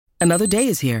Another day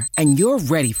is here, and you're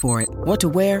ready for it. What to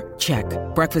wear? Check.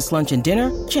 Breakfast, lunch, and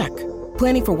dinner? Check.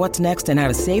 Planning for what's next and how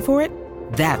to save for it?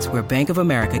 That's where Bank of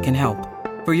America can help.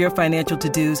 For your financial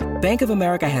to-dos, Bank of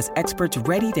America has experts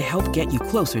ready to help get you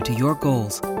closer to your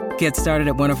goals. Get started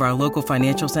at one of our local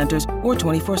financial centers or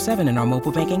 24/7 in our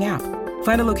mobile banking app.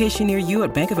 Find a location near you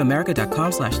at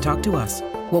bankofamerica.com/talktous.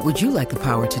 What would you like the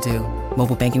power to do?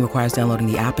 Mobile banking requires downloading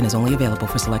the app and is only available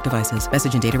for select devices.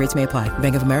 Message and data rates may apply.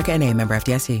 Bank of America N.A., member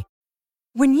FDIC.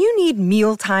 When you need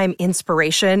mealtime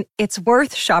inspiration, it's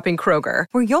worth shopping Kroger,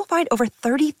 where you'll find over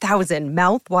 30,000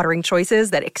 mouth-watering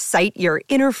choices that excite your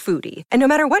inner foodie. And no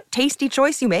matter what tasty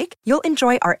choice you make, you'll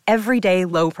enjoy our everyday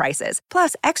low prices,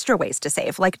 plus extra ways to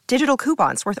save, like digital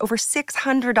coupons worth over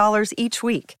 $600 each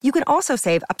week. You can also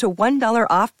save up to $1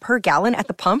 off per gallon at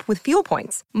the pump with fuel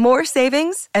points. More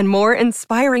savings and more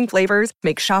inspiring flavors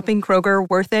make shopping Kroger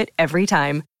worth it every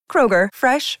time. Kroger,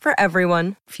 fresh for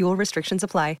everyone. Fuel restrictions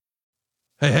apply.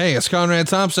 Hey, it's Conrad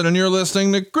Thompson, and you're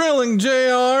listening to Grilling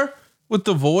JR with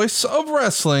the voice of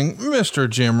wrestling, Mr.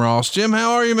 Jim Ross. Jim,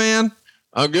 how are you, man?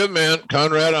 I'm good, man.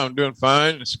 Conrad, I'm doing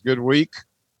fine. It's a good week.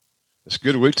 It's a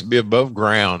good week to be above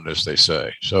ground, as they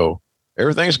say. So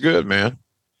everything's good, man.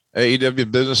 AEW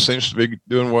business seems to be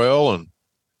doing well, and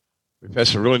we've had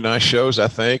some really nice shows, I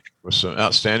think, with some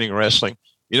outstanding wrestling.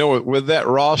 You know, with that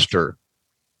roster,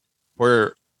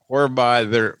 whereby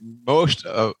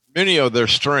many of their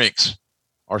strengths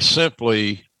are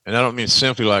simply, and I don't mean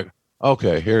simply like,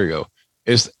 okay, here you go,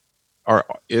 is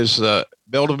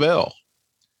bell to bell.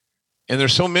 And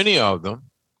there's so many of them.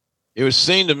 It would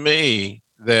seem to me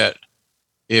that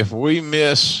if we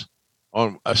miss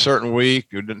on a certain week,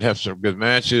 we didn't have some good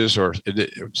matches, or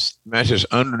matches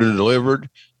under-delivered,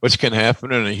 which can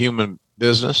happen in a human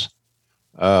business.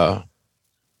 I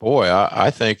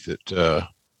think that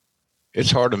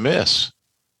it's hard to miss.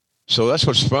 So that's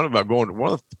what's fun about going to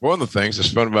one of the things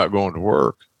that's fun about going to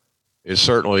work is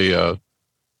certainly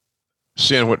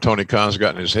seeing what Tony Khan's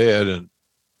got in his head and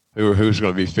who's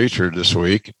going to be featured this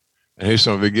week and who's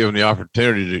going to be given the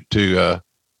opportunity to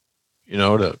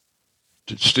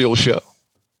steal the show.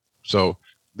 So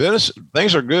business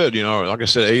things are good. You know, like I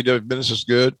said, AEW business is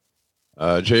good.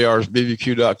 JR's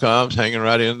BBQ.com's hanging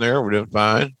right in there. We're doing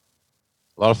fine.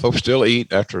 A lot of folks still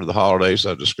eat after the holidays,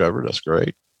 I've discovered. That's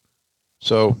great.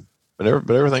 So, but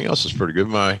everything else is pretty good.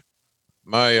 My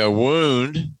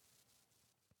wound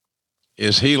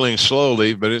is healing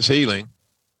slowly, but it's healing.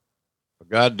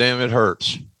 God damn, it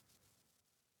hurts.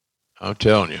 I'm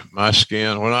telling you, my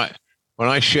skin, when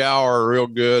I shower real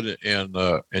good and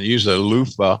use a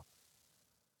loofah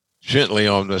gently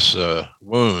on this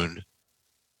wound,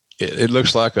 it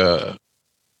looks like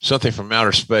something from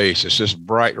outer space. It's just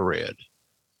bright red,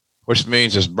 which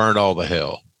means it's burned all the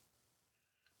hell.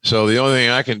 So the only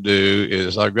thing I can do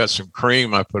is I've got some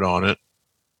cream I put on it,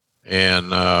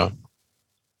 and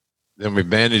then we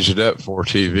bandage it up for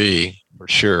TV for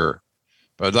sure.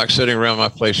 But like sitting around my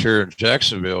place here in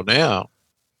Jacksonville now,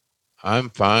 I'm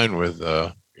fine with,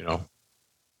 I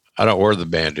don't wear the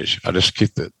bandage. I just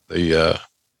keep the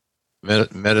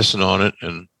medicine on it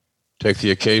and take the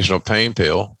occasional pain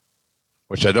pill,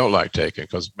 which I don't like taking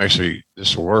because it makes me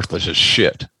just worthless as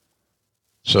shit.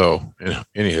 So,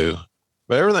 anywho.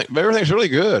 But everything's really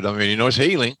good. I mean, it's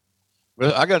healing.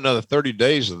 But I got another 30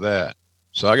 days of that.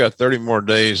 So I got 30 more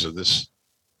days of this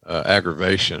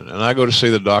aggravation. And I go to see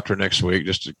the doctor next week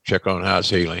just to check on how it's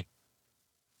healing.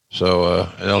 So,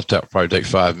 and it'll probably take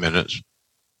 5 minutes.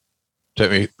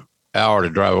 Take me an hour to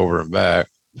drive over and back.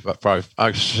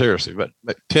 Seriously, but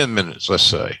 10 minutes, let's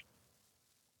say.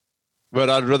 But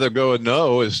I'd rather go and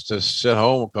know is to sit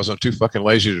home because I'm too fucking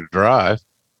lazy to drive.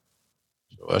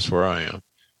 So that's where I am.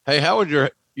 Hey,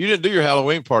 you didn't do your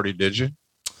Halloween party, did you?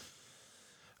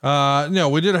 No,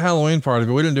 we did a Halloween party,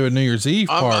 but we didn't do a New Year's Eve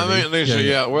party.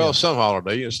 Some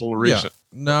holiday. It's a little recent.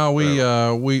 Yeah. No,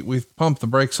 we pumped the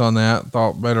brakes on that,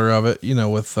 thought better of it,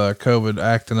 with COVID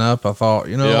acting up. I thought,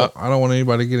 I don't want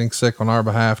anybody getting sick on our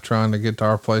behalf, trying to get to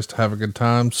our place to have a good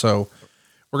time. So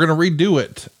we're going to redo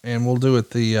it, and we'll do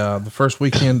it the first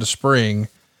weekend of spring,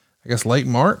 I guess late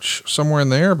March, somewhere in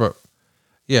there. But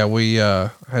yeah, we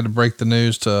had to break the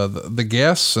news to the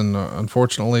guests, and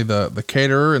unfortunately the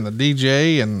caterer and the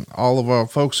DJ and all of our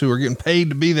folks who are getting paid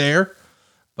to be there.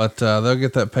 But they'll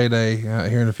get that payday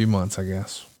here in a few months, I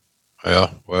guess.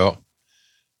 Yeah, well,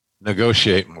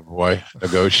 negotiate, my boy,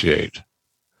 negotiate.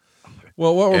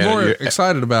 Well, what we're more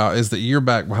excited about is that you're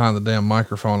back behind the damn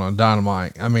microphone on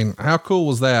Dynamite. I mean, how cool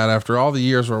was that after all the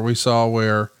years where we saw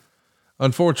where,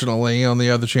 unfortunately, on the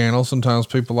other channel, sometimes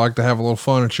people like to have a little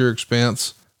fun at your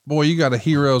expense. Boy, you got a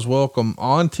hero's welcome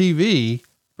on TV,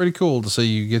 pretty cool to see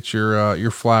you get your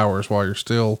flowers while you're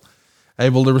still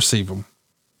able to receive them.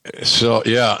 So,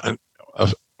 yeah. And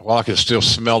while I can still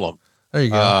smell them. There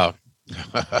you go.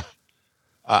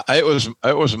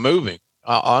 It was moving.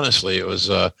 Honestly, it was,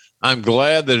 I'm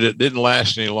glad that it didn't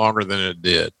last any longer than it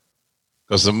did,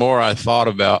 because the more I thought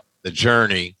about the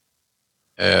journey,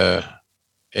 and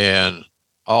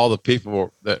all the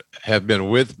people that have been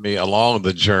with me along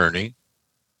the journey,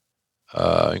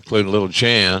 including little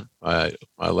Jan, my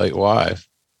late wife,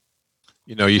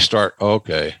 you start,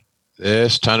 okay,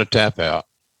 it's time to tap out.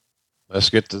 Let's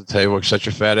get to the table, set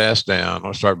your fat ass down.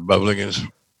 I'll start bubbling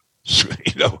and,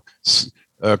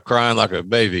 crying like a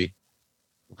baby,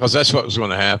 because that's what was going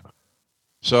to happen.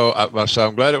 So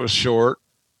I'm glad it was short.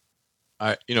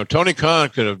 Tony Khan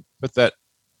could have put that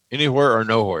anywhere or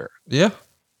nowhere. Yeah.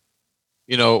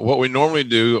 What we normally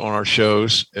do on our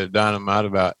shows at Dynamite,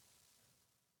 about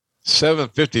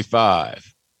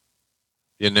 7:55,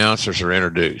 the announcers are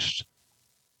introduced,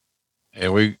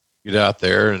 and we get out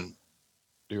there and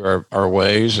do our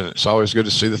ways. And it's always good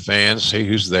to see the fans, see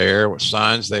who's there, what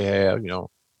signs they have. Hell,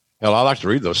 I like to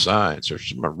read those signs. They're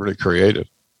really creative.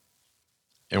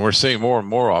 And we're seeing more and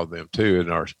more of them too in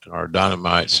our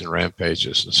Dynamites and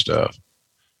Rampages and stuff.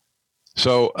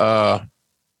 So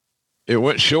it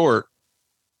went short,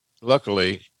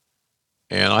 luckily,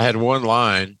 and I had one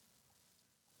line,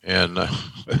 and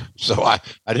so I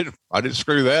didn't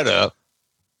screw that up.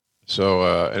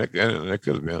 So and it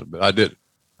could have been, but I didn't.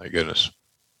 Thank goodness.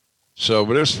 So,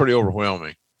 but it was pretty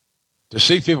overwhelming to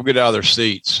see people get out of their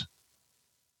seats,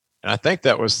 and I think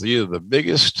that was either the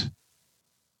biggest.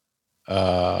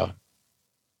 Conrad,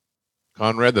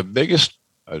 the biggest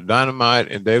Dynamite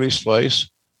in Daly's Place?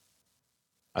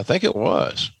 I think it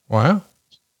was. Wow.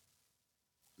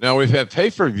 Now, we've had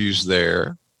pay-per-views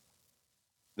there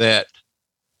that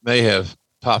may have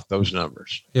topped those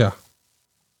numbers. Yeah.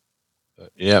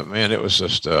 Yeah, man, it was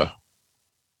just,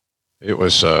 it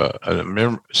was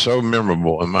so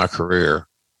memorable in my career.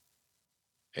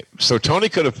 So Tony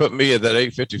could have put me at that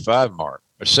 8:55 mark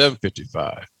or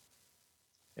 7:55.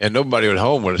 And nobody at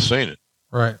home would have seen it.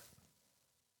 Right.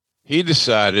 He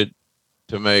decided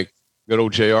to make good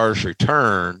old JR's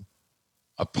return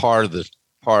a part of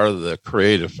the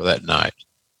creative for that night.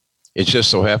 It just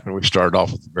so happened we started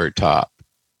off at the very top.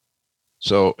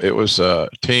 So it was a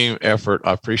team effort.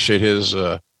 I appreciate his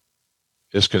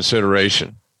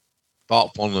consideration,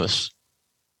 thoughtfulness.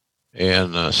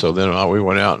 And so then we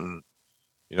went out and,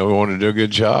 we wanted to do a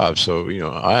good job. So,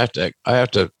 I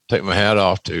have to take my hat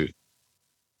off to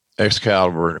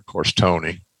Excalibur and, of course,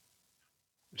 Tony.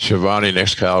 Shivani and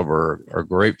Excalibur are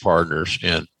great partners,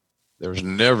 and there's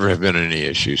never have been any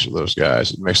issues with those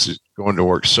guys. It makes it going to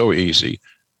work so easy.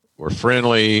 We're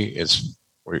friendly.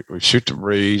 We shoot the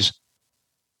breeze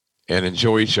and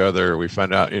enjoy each other. We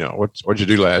find out, what'd you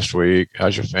do last week?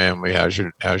 How's your family? How's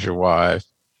your wife?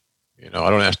 I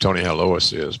don't ask Tony how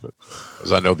Lois is, but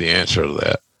because I know the answer to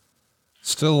that.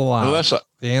 Still alive.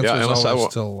 The answer is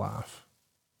always still alive.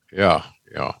 Yeah.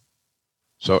 Yeah.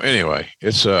 So anyway,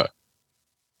 it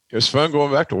was fun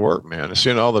going back to work, man, and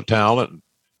seeing all the talent and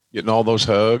getting all those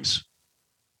hugs.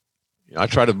 I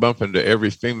try to bump into every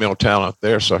female talent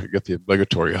there so I could get the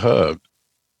obligatory hug.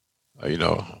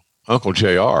 Uncle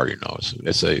JR,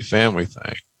 it's a family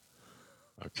thing.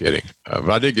 I'm kidding. But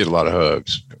I did get a lot of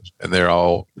hugs, and they're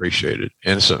all appreciated.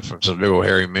 And from some big old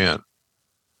hairy men.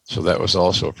 So that was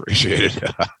also appreciated.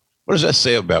 What does that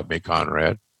say about me,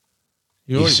 Conrad?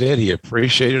 He said he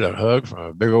appreciated a hug from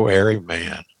a big old hairy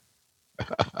man.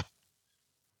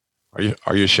 Are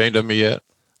you ashamed of me yet?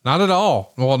 Not at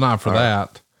all. Well, not for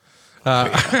that.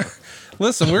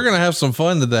 Listen, we're going to have some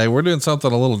fun today. We're doing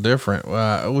something a little different.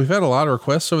 We've had a lot of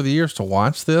requests over the years to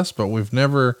watch this, but we've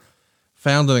never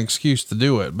found an excuse to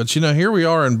do it. But here we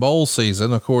are in bowl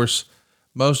season. Of course,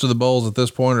 most of the bowls at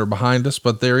this point are behind us,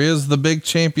 but there is the big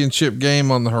championship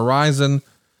game on the horizon.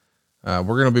 We're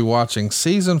going to be watching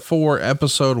season 4,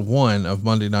 episode 1 of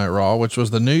Monday Night Raw, which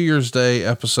was the New Year's Day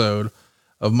episode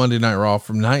of Monday Night Raw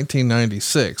from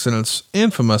 1996. And it's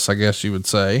infamous, I guess you would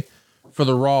say, for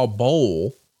the Raw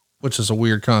Bowl, which is a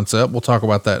weird concept. We'll talk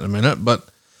about that in a minute. But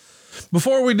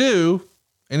before we do,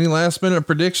 any last minute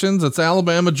predictions? It's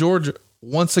Alabama, Georgia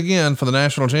once again for the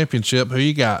national championship. Who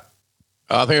you got?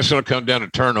 I think it's going to come down to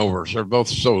turnovers. They're both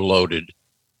so loaded.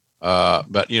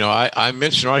 But I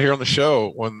mentioned right here on the show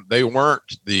when they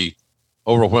weren't the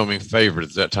overwhelming favorite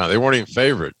at that time, they weren't even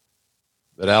favored,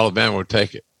 that Alabama would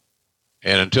take it.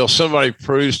 And until somebody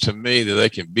proves to me that they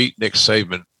can beat Nick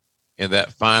Saban in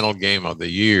that final game of the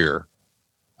year,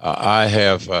 I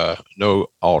have no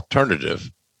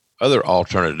other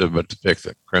alternative but to pick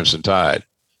the Crimson Tide.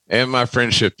 and my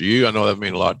friendship to you. I know that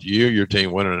means a lot to you. Your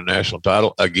team winning a national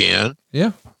title again.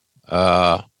 Yeah.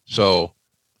 So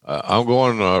I'm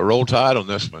going Roll Tide on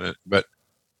this one, but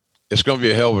it's going to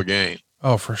be a hell of a game.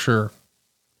 Oh, for sure.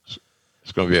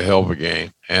 It's going to be a hell of a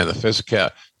game. And the physical,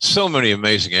 so many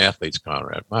amazing athletes,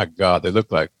 Conrad. My God, they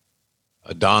look like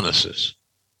Adonises.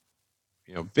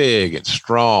 Big and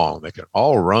strong. They can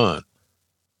all run.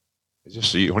 It's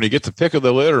just when you get the pick of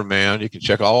the litter, man, you can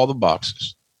check all the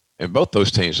boxes. And both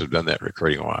those teams have done that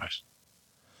recruiting wise.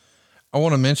 I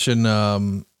want to mention,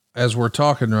 as we're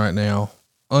talking right now,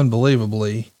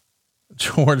 unbelievably,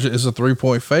 Georgia is a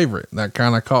 3-point favorite. That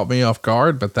kind of caught me off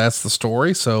guard, but that's the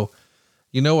story. So,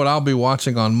 you know what I'll be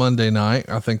watching on Monday night?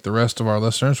 I think the rest of our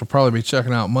listeners will probably be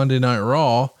checking out Monday Night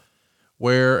Raw,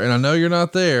 and I know you're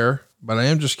not there, but I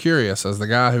am just curious, as the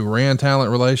guy who ran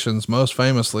talent relations most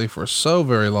famously for so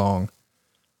very long.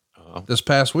 This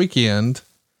past weekend,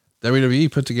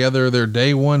 WWE put together their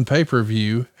day one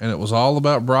pay-per-view, and it was all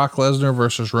about Brock Lesnar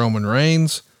versus Roman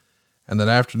Reigns. And that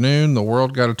afternoon, the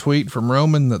world got a tweet from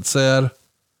Roman that said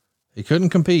he couldn't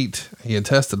compete. He had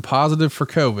tested positive for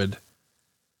COVID.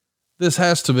 This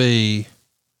has to be,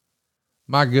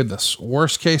 my goodness,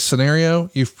 worst case scenario.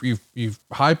 You've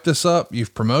hyped this up.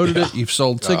 You've promoted it. You've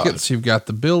sold tickets. You've got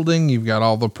the building. You've got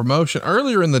all the promotion.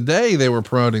 Earlier in the day, they were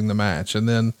promoting the match. And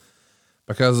then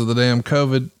because of the damn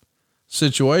COVID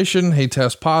situation, he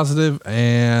tests positive,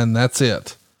 and that's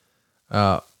it.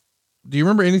 Do you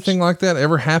remember anything like that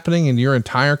ever happening in your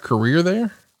entire career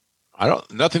there?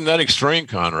 Nothing that extreme,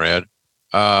 Conrad.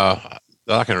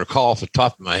 That I can recall off the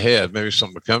top of my head. Maybe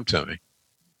something would come to me.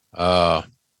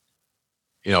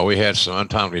 We had some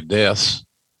untimely deaths,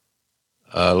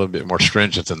 a little bit more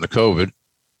stringent than the COVID,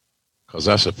 because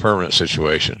that's a permanent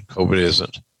situation. COVID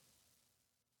isn't.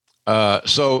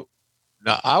 So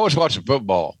now I was watching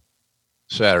football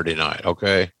Saturday night.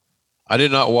 Okay. I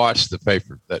did not watch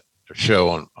the show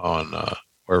on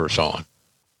wherever it's on,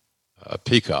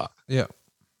 Peacock. Yeah.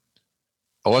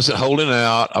 I wasn't holding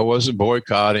out. I wasn't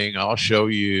boycotting. I'll show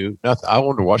you nothing. I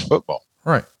wanted to watch football.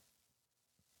 Right.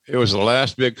 It was the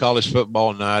last big college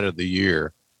football night of the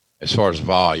year, as far as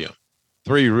volume.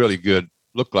 3 really good,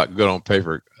 looked like good on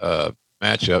paper,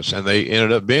 matchups, and they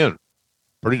ended up being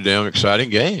pretty damn exciting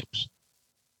games.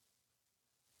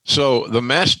 So the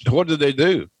match, what did they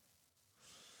do?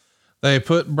 They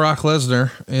put Brock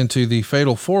Lesnar into the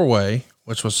fatal 4-way,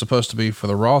 which was supposed to be for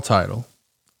the Raw title.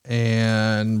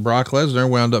 And Brock Lesnar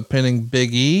wound up pinning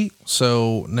Big E.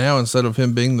 So now instead of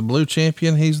him being the blue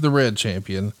champion, he's the red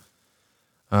champion.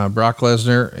 Brock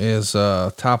Lesnar is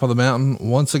top of the mountain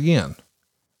once again.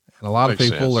 And a lot of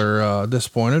people are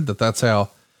disappointed that that's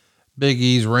how Big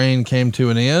E's reign came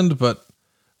to an end, but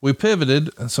we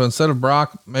pivoted. And so instead of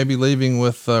Brock maybe leaving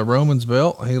with Roman's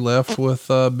belt, he left with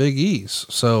Big E's.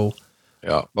 So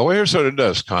yeah, but here's what it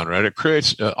does, Conrad. It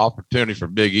creates an opportunity for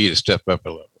Big E to step up a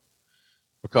level,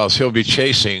 because he'll be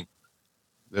chasing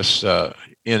this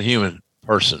inhuman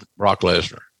person, Brock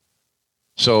Lesnar.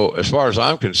 So as far as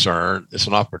I'm concerned, it's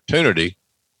an opportunity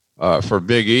for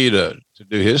Big E to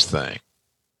do his thing.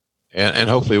 And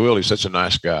hopefully he will. He's such a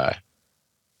nice guy,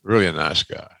 really a nice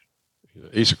guy.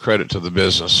 He's a credit to the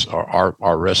business,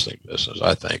 our wrestling business,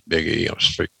 I think, Big E, I'm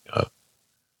speaking of.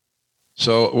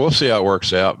 So we'll see how it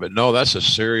works out. But no, that's a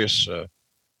serious,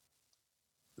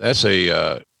 that's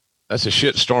a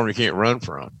shit storm you can't run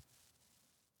from.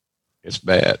 It's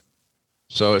bad.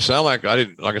 So it sounds like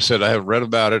like I said, I haven't read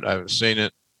about it. I haven't seen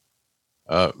it.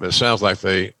 But it sounds like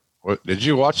did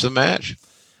you watch the match?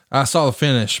 I saw the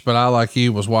finish, but I, like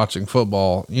you, was watching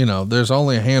football. There's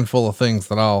only a handful of things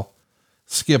that I'll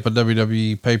skip a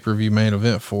WWE pay-per-view main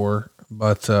event for,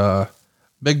 but,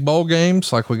 big bowl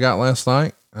games like we got last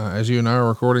night, as you and I are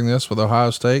recording this with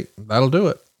Ohio State, that'll do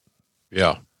it.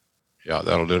 Yeah. Yeah.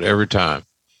 That'll do it every time.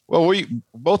 Well,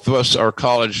 both of us are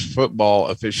college football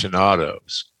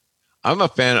aficionados. I'm a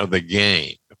fan of the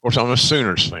game. Of course, I'm a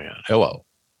Sooners fan. Hello.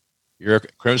 You're a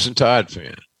Crimson Tide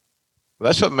fan. Well,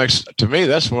 that's what makes, to me,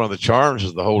 that's one of the charms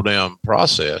of the whole damn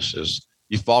process, is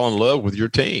you fall in love with your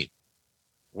team.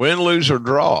 Win, lose, or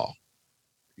draw.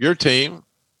 Your team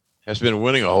has been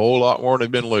winning a whole lot more than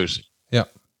they've been losing. Yeah.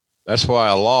 That's why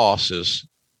a loss is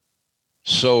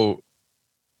so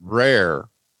rare.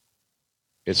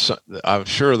 I'm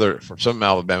sure that for some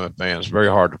Alabama fans, very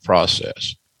hard to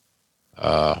process.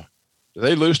 Did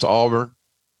they lose to Auburn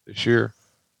this year?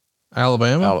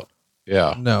 Alabama?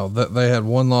 Yeah. No, they had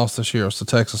one loss this year. It's to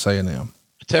Texas A&M.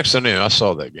 Texas A&M. I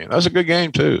saw that game. That was a good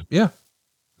game too. Yeah.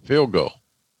 Field goal.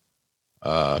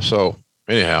 So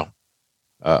anyhow,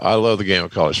 I love the game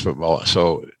of college football.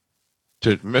 So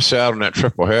to miss out on that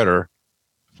triple header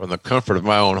from the comfort of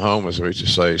my own home, as we used to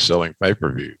say, selling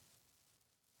pay-per-view,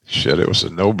 Shit, it was a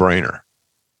no-brainer.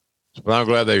 But I'm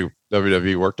glad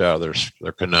WWE worked out of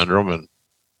their conundrum. And,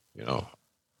 you know,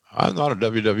 I'm not a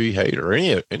WWE hater,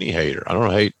 any hater. I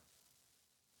don't hate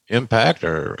Impact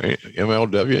or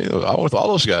MLW. I want all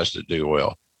those guys to do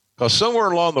well. Because somewhere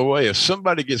along the way, if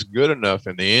somebody gets good enough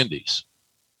in the indies,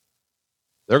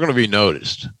 they're going to be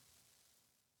noticed.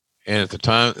 And at the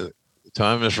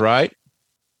time is right,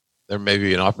 there may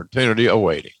be an opportunity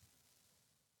awaiting.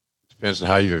 Depends on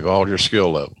how you evolve your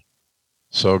skill level.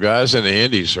 So guys in the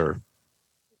indies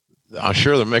I'm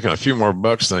sure they're making a few more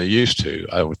bucks than they used to,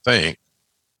 I would think.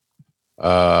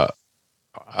 I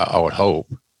would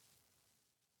hope.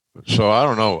 So I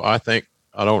don't know. I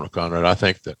don't know, Conrad. I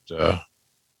think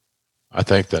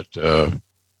that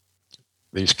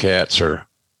these cats are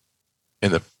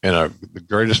in the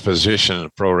greatest position in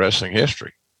pro wrestling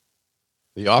history.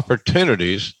 The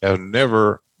opportunities have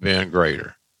never been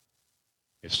greater.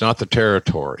 It's not the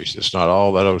territories. It's not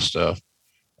all that other stuff.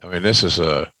 I mean, this is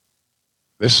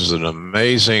an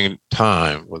amazing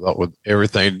time with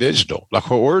everything digital, like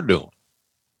what we're doing.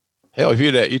 Hell, if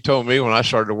you told me when I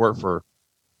started to work for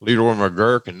Leroy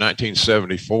McGurk in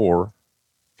 1974,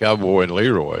 Cowboy and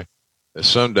Leroy, that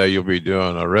someday you'll be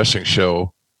doing a wrestling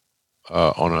show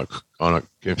on a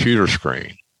computer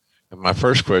screen. And my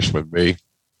first question would be,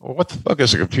 well, what the fuck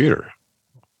is a computer?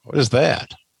 What is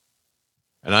that?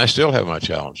 And I still have my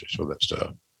challenges with that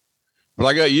stuff. But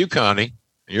I got you, Connie.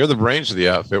 You're the brains of the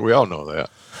outfit. We all know that.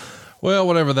 Well,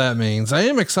 whatever that means. I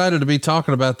am excited to be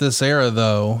talking about this era,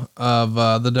 though, of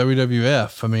the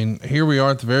WWF. I mean, here we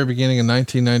are at the very beginning of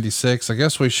 1996. I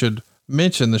guess we should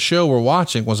mention the show we're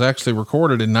watching was actually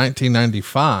recorded in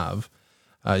 1995.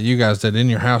 You guys did In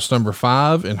Your House number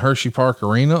 5 in Hershey Park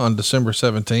Arena on December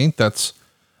 17th. That's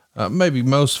maybe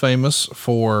most famous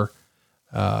for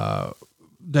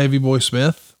Davey Boy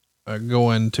Smith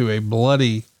going to a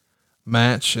bloody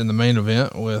match in the main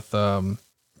event with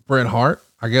Bret Hart.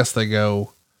 I guess I don't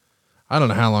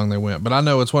know how long they went, but I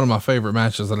know it's one of my favorite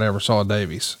matches that I ever saw at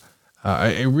Davies.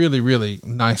 A really, really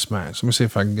nice match. Let me see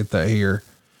if I can get that here.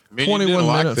 21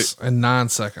 minutes and 9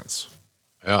 seconds.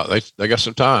 Yeah. They got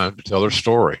some time to tell their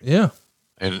story. Yeah.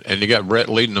 And you got Bret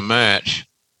leading the match.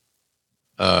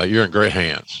 You're in great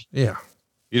hands. Yeah.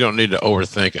 You don't need to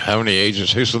overthink it. How many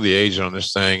agents, who's the agent on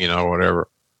this thing, whatever.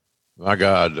 My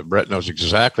God, Bret knows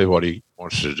exactly what he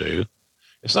wants to do.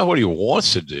 It's not what he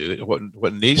wants to do.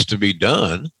 What needs to be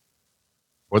done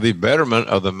for the betterment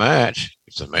of the match.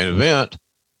 It's the main event,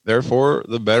 therefore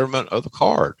the betterment of the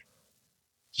card.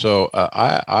 So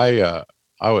I'm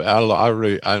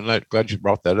glad you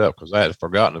brought that up because I had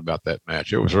forgotten about that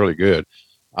match. It was really good.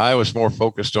 I was more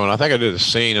focused on. I think I did a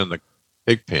scene in the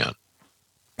pig pen.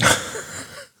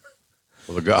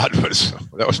 Well,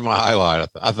 that was my highlight.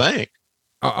 I think.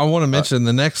 I want to mention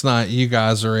the next night you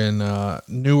guys are in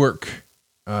Newark,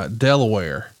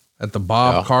 Delaware at the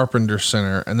Bob Carpenter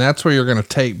Center. And that's where you're going to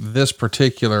tape this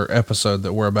particular episode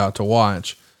that we're about to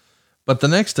watch. But the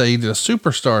next day you did a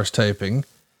Superstars taping,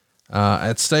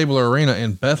 at Stabler Arena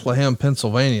in Bethlehem,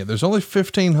 Pennsylvania. There's only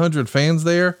 1,500 fans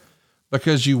there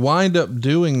because you wind up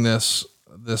doing this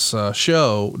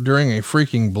show during a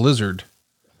freaking blizzard.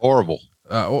 Horrible.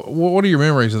 What are your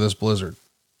memories of this blizzard?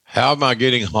 How am I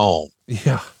getting home?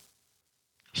 Yeah.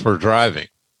 For driving.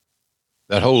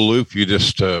 That whole loop you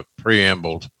just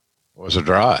preambled was a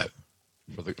drive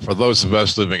for those of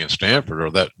us living in Stamford or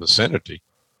that vicinity.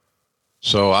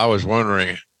 So I was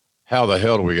wondering, how the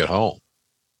hell do we get home?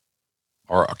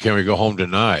 Or can we go home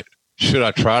tonight? Should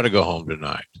I try to go home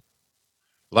tonight?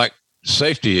 Like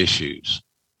safety issues.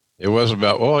 It wasn't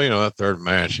about, that third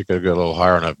match, you could have got a little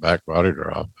higher on that back body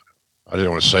drop. I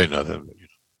didn't want to say nothing, but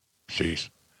jeez.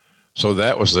 So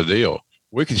that was the deal.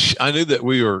 I knew that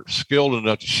we were skilled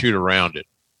enough to shoot around it.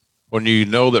 When you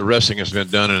know that wrestling has been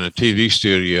done in a TV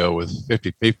studio with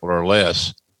 50 people or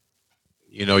less,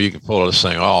 you can pull this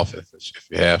thing off if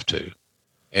you have to.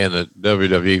 And the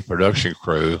WWE production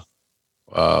crew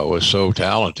was so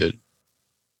talented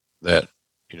that,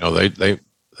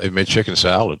 they made chicken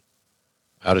salad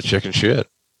out of chicken shit.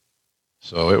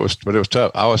 So it was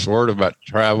tough. I was worried about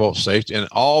travel, safety, and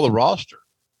all the roster.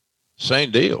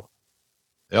 Same deal.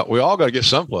 Yeah, we all got to get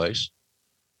someplace,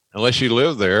 unless you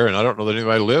live there. And I don't know that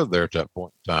anybody lived there at that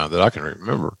point in time that I can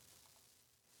remember.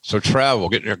 So travel,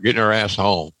 getting our ass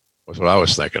home was what I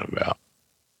was thinking about.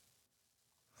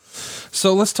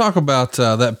 So let's talk about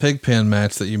that pig pen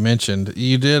match that you mentioned.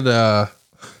 You did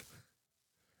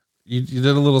you did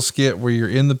a little skit where you're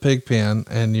in the pig pen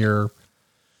and you're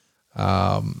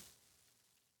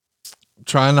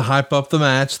trying to hype up the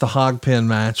match, the hog pen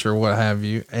match or what have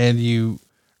you, and you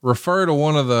refer to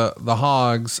one of the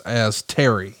hogs as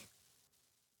Terry.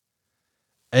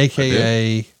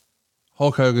 AKA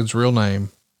Hulk Hogan's real name.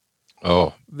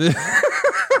 Oh,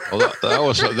 well,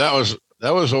 that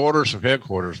was orders from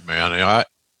headquarters, man.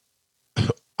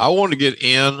 I wanted to get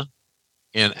in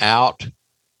and out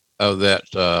of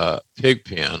that pig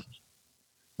pen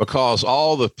because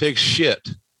all the pig shit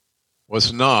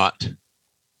was not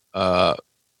a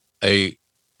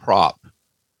prop.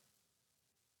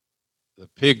 The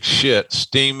pig shit,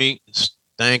 steamy,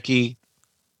 stanky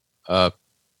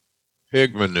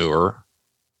pig manure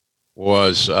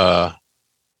was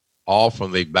all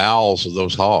from the bowels of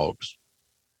those hogs.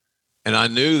 And I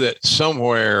knew that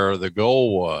somewhere the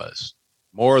goal was,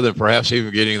 more than perhaps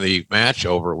even getting the match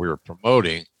over we were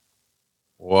promoting,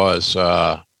 was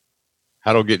how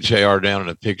to get JR down in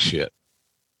a pig shit.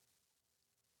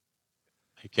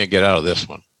 He can't get out of this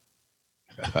one.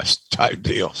 That's type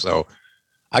deal. So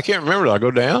I can't remember. Did I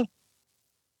go down?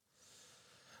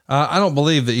 I don't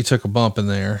believe that you took a bump in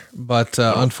there, but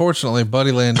unfortunately,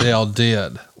 Buddy Landell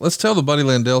did. Let's tell the Buddy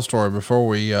Landell story before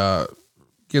we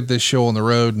get this show on the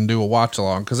road and do a watch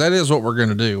along, because that is what we're going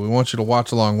to do. We want you to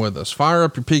watch along with us. Fire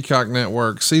up your Peacock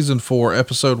Network, Season 4,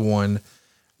 Episode 1,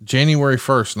 January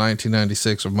 1st,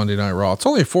 1996 of Monday Night Raw. It's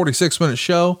only a 46-minute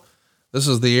show. This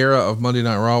is the era of Monday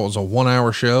Night Raw. It was a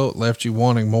 1-hour show. It left you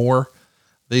wanting more.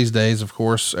 These days, of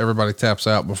course, everybody taps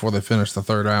out before they finish the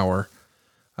third hour.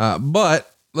 But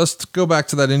let's go back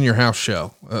to that In Your House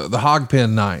show, the Hog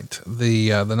Pen night,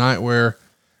 the night where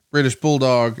British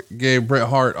Bulldog gave Bret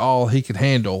Hart all he could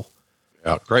handle.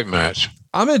 Yeah, great match.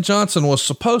 Ahmed Johnson was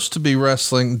supposed to be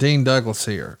wrestling Dean Douglas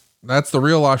here. That's the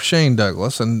real life Shane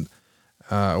Douglas. And,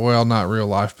 well, not real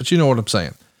life, but you know what I'm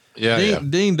saying. Yeah,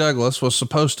 Dean Douglas was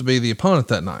supposed to be the opponent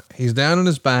that night. He's down in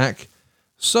his back,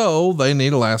 so they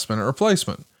need a last minute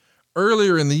replacement.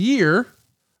 Earlier in the year,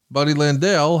 Buddy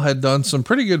Landell had done some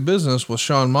pretty good business with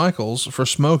Shawn Michaels for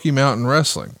Smoky Mountain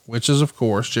Wrestling, which is, of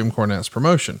course, Jim Cornette's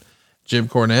promotion. Jim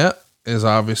Cornette is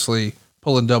obviously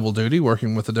pulling double duty,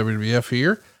 working with the WWF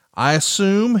here. I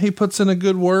assume he puts in a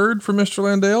good word for Mr.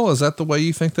 Landell. Is that the way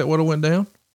you think that would have went down?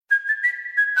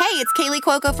 Hey, it's Kaylee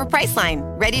Cuoco for Priceline.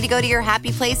 Ready to go to your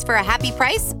happy place for a happy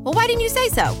price? Well, why didn't you say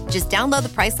so? Just download the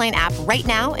Priceline app right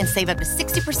now and save up to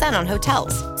 60% on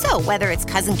hotels. So whether it's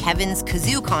Cousin Kevin's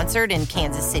Kazoo Concert in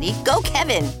Kansas City, go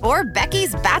Kevin, or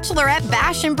Becky's Bachelorette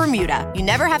Bash in Bermuda, you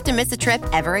never have to miss a trip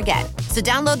ever again. So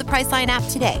download the Priceline app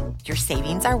today. Your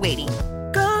savings are waiting.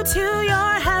 Go to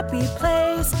your happy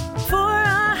place for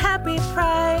a happy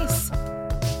price.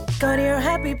 Go to your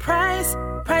happy price,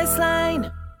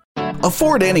 Priceline.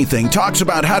 Afford Anything talks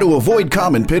about how to avoid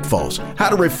common pitfalls, how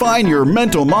to refine your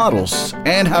mental models,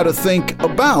 and how to think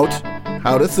about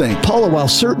how to think. Paula, while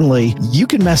certainly you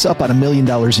can mess up on $1 million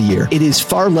a year, it is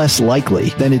far less likely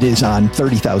than it is on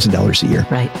 $30,000 a year.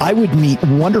 Right. I would meet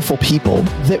wonderful people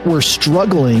that were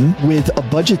struggling with a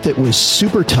budget that was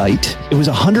super tight. It was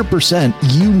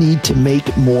 100%. You need to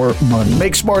make more money.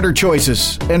 Make smarter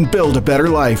choices and build a better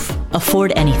life.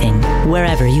 Afford Anything,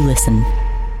 wherever you listen.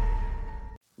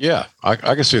 Yeah, I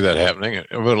can see that happening.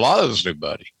 But a lot of us knew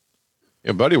Buddy.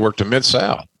 Buddy worked in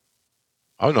Mid-South.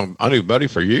 I knew Buddy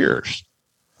for years.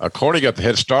 Corny got the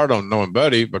head start on knowing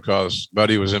Buddy because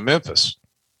Buddy was in Memphis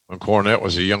when Cornette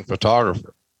was a young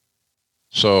photographer.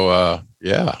 So,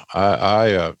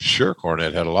 I sure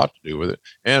Cornette had a lot to do with it.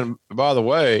 And by the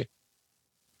way,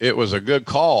 it was a good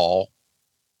call,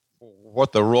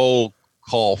 what the role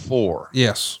called for.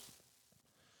 Yes.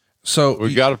 So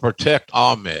we got to protect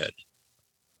Ahmed.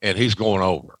 And he's going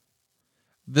over.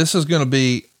 This is going to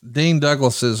be Dean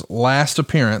Douglas's last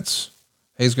appearance.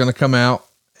 He's going to come out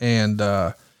and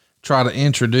try to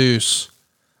introduce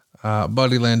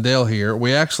Buddy Landell here.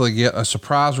 We actually get a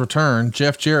surprise return.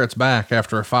 Jeff Jarrett's back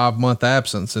after a 5-month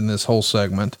absence in this whole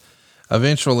segment.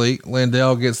 Eventually,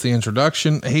 Landell gets the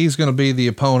introduction. He's going to be the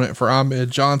opponent for Ahmed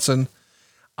Johnson.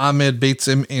 Ahmed beats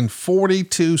him in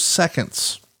 42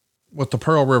 seconds with the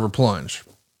Pearl River Plunge.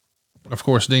 Of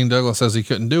course, Dean Douglas says he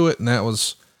couldn't do it, and that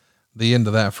was the end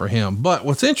of that for him. But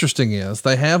what's interesting is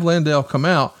they have Landell come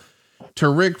out to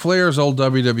Ric Flair's old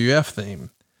WWF theme.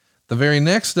 The very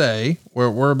next day, where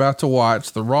we're about to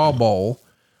watch the Raw Bowl,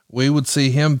 we would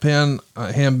see him pin,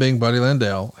 him being Buddy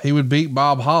Landell. He would beat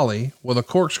Bob Holly with a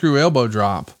corkscrew elbow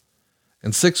drop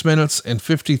in 6 minutes and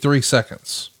 53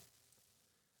 seconds.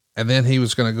 And then he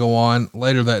was going to go on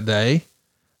later that day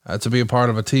to be a part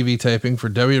of a TV taping for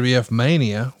WWF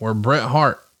Mania, where Bret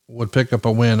Hart would pick up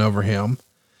a win over him.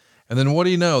 And then what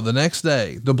do you know? The next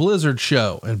day, the Blizzard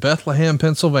Show in Bethlehem,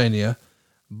 Pennsylvania,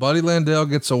 Buddy Landell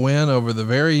gets a win over the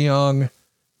very young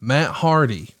Matt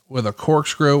Hardy with a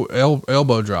corkscrew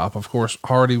elbow drop. Of course,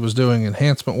 Hardy was doing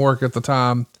enhancement work at the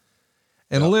time.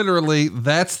 And literally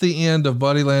that's the end of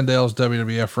Buddy Landell's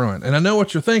WWF run. And I know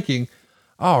what you're thinking.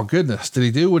 Oh goodness. Did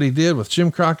he do what he did with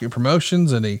Jim Crockett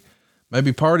Promotions? And he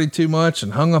maybe partied too much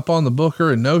and hung up on the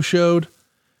booker and no showed.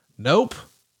 Nope.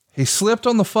 He slipped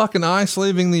on the fucking ice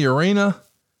leaving the arena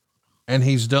and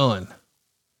he's done.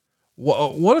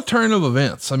 What a turn of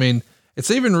events. I mean,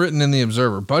 it's even written in the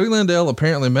Observer. Buddy Landell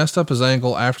apparently messed up his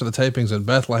ankle after the tapings in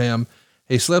Bethlehem.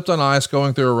 He slipped on ice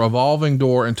going through a revolving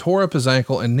door and tore up his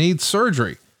ankle and needs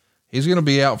surgery. He's going to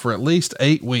be out for at least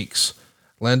 8 weeks.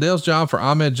 Landell's job for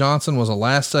Ahmed Johnson was a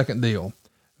last-second deal.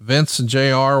 Vince and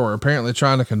JR were apparently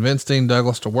trying to convince Dean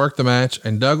Douglas to work the match,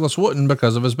 and Douglas wouldn't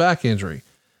because of his back injury.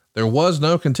 There was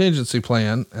no contingency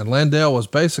plan, and Landell was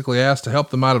basically asked to help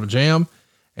them out of a jam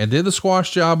and did the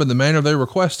squash job in the manner they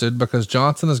requested because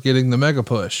Johnson is getting the mega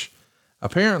push.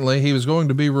 Apparently he was going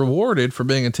to be rewarded for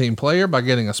being a team player by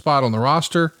getting a spot on the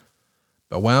roster,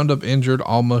 but wound up injured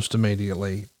almost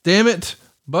immediately. Damn it.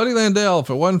 Buddy Landell,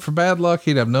 if it wasn't for bad luck,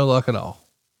 he'd have no luck at all.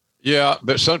 Yeah.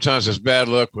 But sometimes his bad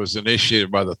luck was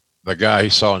initiated by the guy he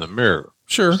saw in the mirror.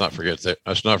 Sure. Let's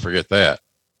not forget that.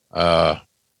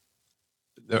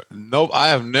 No, I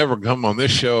have never come on this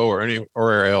show or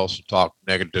anywhere else to talk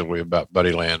negatively about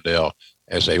Buddy Landell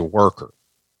as a worker.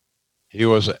 He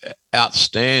was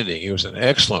outstanding. He was an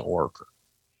excellent worker.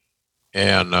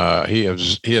 And he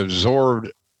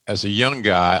absorbed, as a young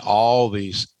guy, all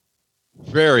these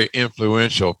very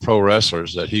influential pro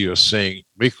wrestlers that he was seeing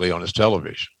weekly on his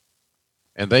television.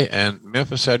 And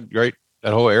Memphis had that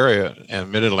whole area,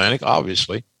 and Mid-Atlantic,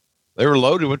 obviously, they were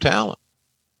loaded with talent.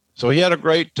 So he had a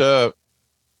great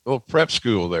little prep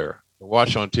school there to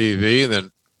watch on TV and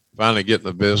then finally get in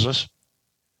the business.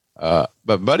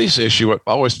 But Buddy's issue, what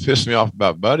always pissed me off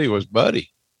about Buddy was,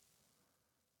 Buddy,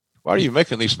 why are you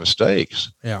making these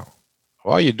mistakes? Yeah.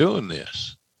 Why are you doing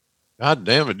this? God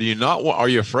damn it. Are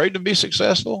you afraid to be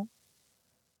successful?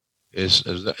 Is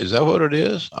that what it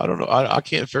is? I don't know. I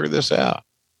can't figure this out.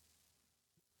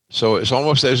 So it's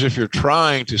almost as if you're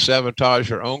trying to sabotage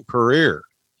your own career,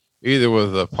 either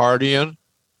with the partying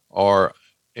or,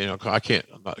 I'm not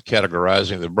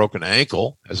categorizing the broken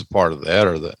ankle as a part of that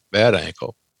or the bad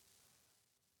ankle.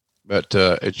 But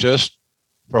it just,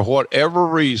 for whatever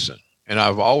reason, and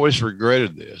I've always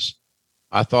regretted this,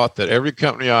 I thought that every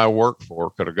company I worked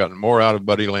for could have gotten more out of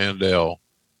Buddy Landell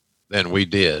than we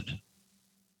did.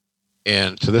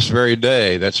 And to this very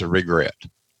day, that's a regret.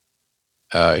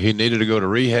 He needed to go to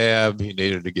rehab. He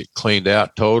needed to get cleaned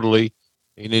out totally.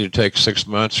 He needed to take 6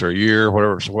 months or a year,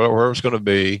 whatever it's going to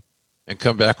be, and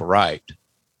come back right.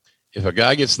 If a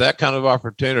guy gets that kind of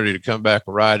opportunity to come back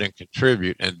right and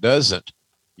contribute and doesn't,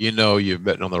 you've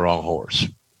betting on the wrong horse.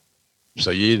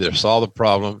 So you either solve the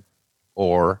problem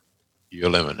or you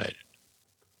eliminate it.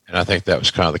 And I think that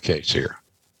was kind of the case here.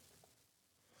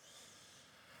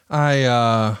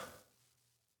 I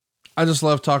just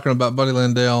love talking about Buddy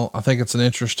Landell. I think it's an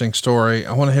interesting story.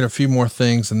 I want to hit a few more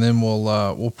things and then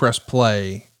we'll press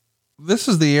play. This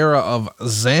is the era of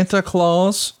Santa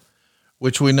Claus,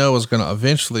 which we know is going to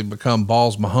eventually become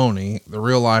Balls Mahoney, the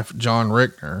real life John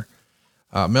Rickner.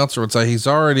 Meltzer would say he's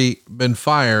already been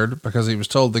fired because he was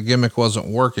told the gimmick wasn't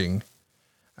working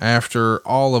after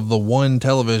all of the one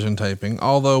television taping.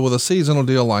 Although with a seasonal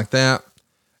deal like that,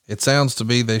 it sounds to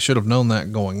be they should have known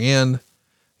that going in.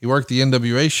 He worked the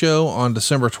NWA show on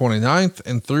December 29th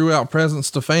and threw out presents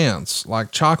to fans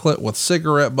like chocolate with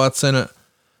cigarette butts in it,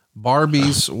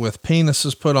 Barbies with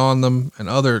penises put on them, and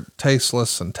other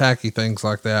tasteless and tacky things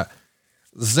like that.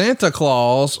 Santa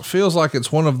Claus feels like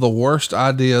it's one of the worst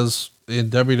ideas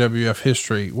in WWF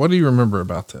history. What do you remember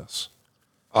about this?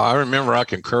 I remember, I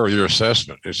concur with your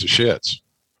assessment. It's the shits.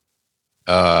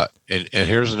 And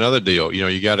here's another deal.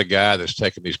 You got a guy that's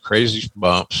taking these crazy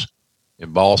bumps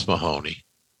in Balls Mahoney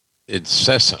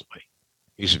incessantly.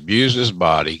 He's abused his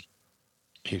body.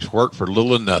 He's worked for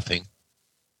little or nothing.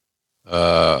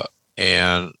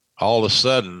 And all of a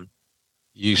sudden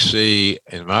you see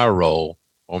in my role,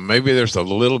 or maybe there's a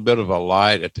little bit of a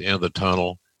light at the end of the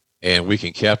tunnel and we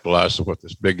can capitalize on what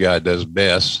this big guy does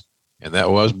best. And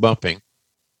that was bumping.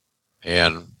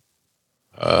 And,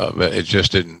 but it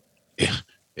just didn't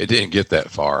get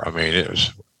that far. I mean,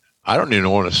 I don't even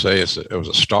want to say it was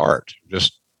a start.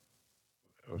 It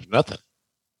was nothing,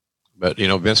 but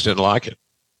Vince didn't like it.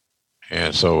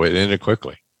 And so it ended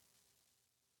quickly.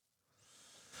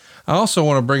 I also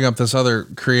want to bring up this other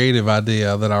creative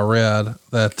idea that I read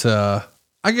that,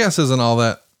 I guess isn't all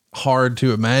that hard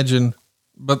to imagine,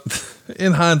 but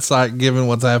in hindsight, given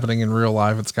what's happening in real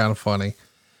life, it's kind of funny.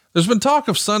 There's been talk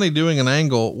of Sunny doing an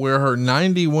angle where her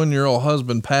 91-year-old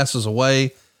husband passes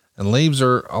away and leaves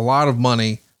her a lot of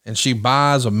money and she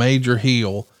buys a major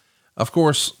heel. Of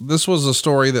course, this was a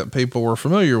story that people were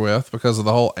familiar with because of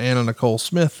the whole Anna Nicole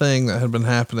Smith thing that had been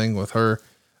happening with her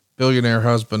billionaire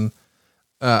husband.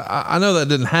 I know that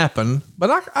didn't happen,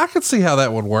 but I could see how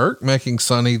that would work, making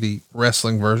Sunny the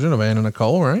wrestling version of Anna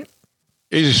Nicole, right?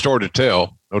 Easy story to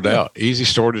tell, no doubt. Easy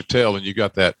story to tell. And you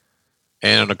got that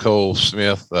Anna Nicole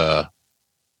Smith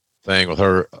thing with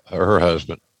her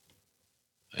husband.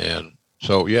 And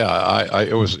so, yeah,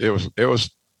 it was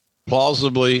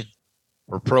plausibly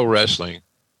for pro wrestling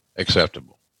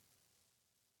acceptable.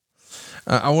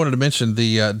 I wanted to mention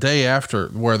the day after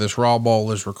where this Raw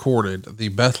Bowl is recorded, the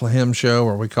Bethlehem show,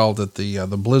 or we called it the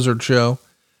Blizzard show.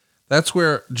 That's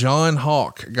where John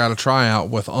Hawk got a tryout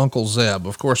with Uncle Zeb.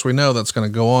 Of course, we know that's going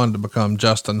to go on to become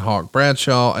Justin Hawk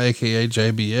Bradshaw, AKA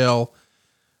JBL.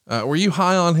 Were you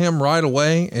high on him right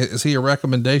away? Is he a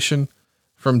recommendation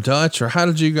from Dutch, or how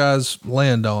did you guys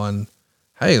land on,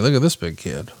 hey, look at this big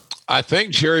kid? I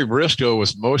think Jerry Briscoe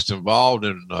was most involved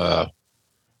in,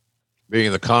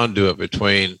 being the conduit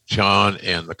between John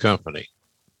and the company.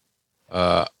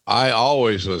 I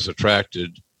always was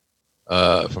attracted,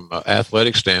 from an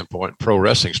athletic standpoint, pro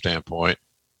wrestling standpoint,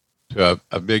 to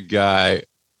a big guy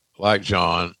like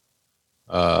John,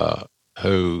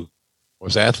 who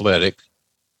was athletic,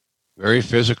 very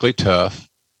physically tough.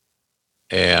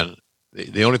 And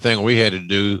the only thing we had to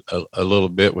do a little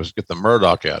bit was get the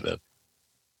Murdoch out of it.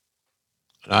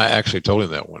 And I actually told him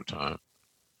that one time.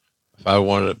 If I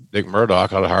wanted Dick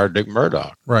Murdoch, I'd have hired Dick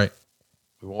Murdoch. Right.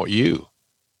 We want you.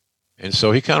 And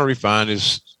so he kind of refined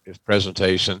his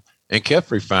presentation and kept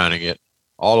refining it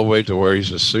all the way to where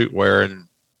he's a suit wearing,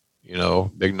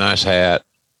 big, nice hat,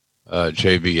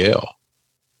 JBL.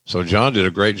 So John did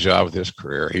a great job with his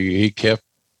career. He kept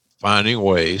finding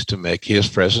ways to make his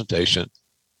presentation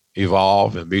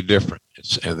evolve and be different,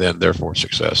 and then therefore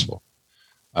successful.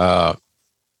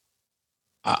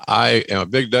 I am a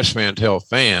big Dutch Mantel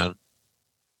fan,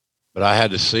 but I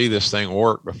had to see this thing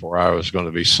work before I was going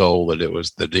to be sold that it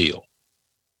was the deal.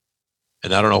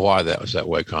 And I don't know why that was that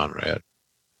way, Conrad.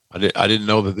 I didn't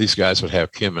know that these guys would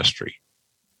have chemistry,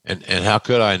 and how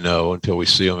could I know until we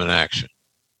see them in action?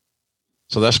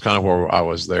 So that's kind of where I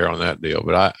was there on that deal.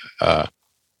 But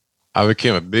I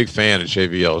became a big fan of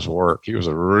JBL's work. He was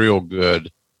a real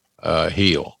good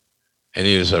heel, and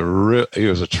he was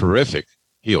a terrific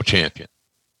heel champion.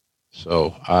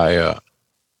 So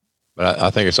but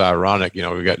I think it's ironic,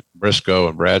 we got Briscoe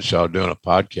and Bradshaw doing a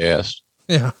podcast.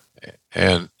 Yeah.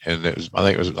 And I think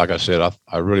it was, like I said,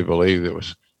 I really believe it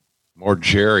was more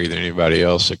Jerry than anybody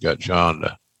else that got John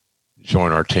to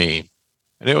join our team.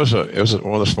 And it was one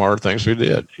of the smarter things we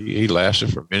did. He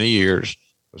lasted for many years,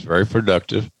 was very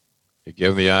productive. He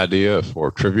gave him the idea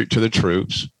for tribute to the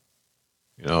troops.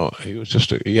 He was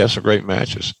he had some great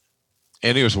matches,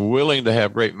 and he was willing to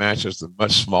have great matches with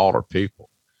much smaller people.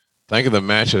 Think of the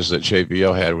matches that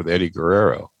JBL had with Eddie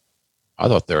Guerrero. I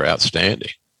thought they were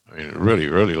outstanding. I mean, really,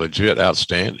 really legit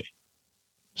outstanding.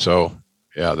 So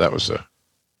yeah, that was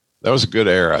a good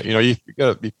era. You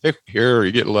got to be picked here or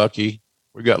you get lucky.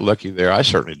 We got lucky there. I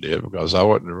certainly did, because I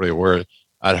wasn't really aware.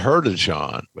 I'd heard of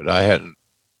John, but I hadn't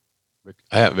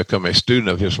become a student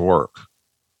of his work.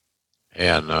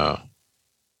 And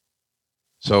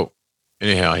so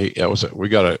anyhow, we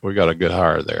got a good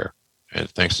hire there, and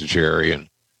thanks to Jerry, and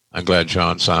I'm glad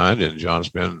John signed, and John's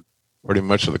been pretty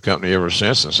much with the company ever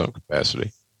since in some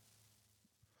capacity.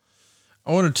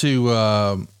 I wanted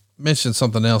to mention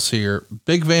something else here.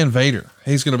 Big Van Vader,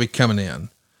 he's going to be coming in.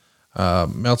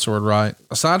 Meltzer would write,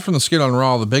 aside from the skit on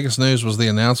Raw, the biggest news was the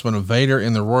announcement of Vader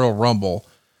in the Royal Rumble.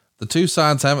 The two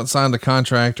sides haven't signed a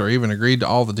contract or even agreed to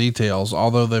all the details,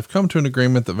 although they've come to an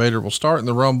agreement that Vader will start in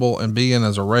the Rumble and be in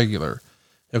as a regular.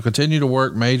 He'll continue to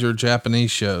work major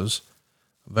Japanese shows.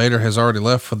 Vader has already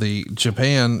left for the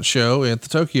Japan show at the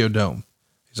Tokyo Dome.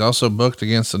 He's also booked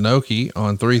against Inoki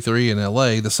on 3-3 in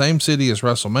LA, the same city as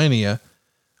WrestleMania,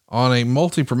 on a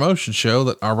multi-promotion show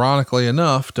that, ironically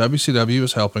enough, WCW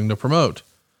is helping to promote.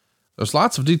 There's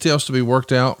lots of details to be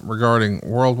worked out regarding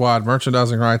worldwide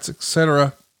merchandising rights,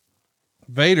 etc.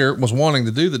 Vader was wanting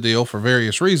to do the deal for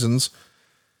various reasons,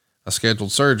 a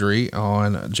scheduled surgery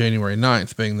on January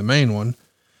 9th being the main one,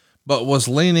 but was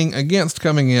leaning against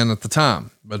coming in at the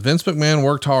time. But Vince McMahon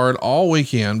worked hard all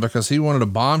weekend because he wanted a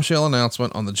bombshell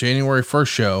announcement on the January 1st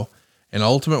show, and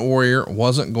Ultimate Warrior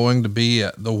wasn't going to be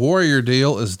it. The Warrior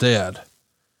deal is dead.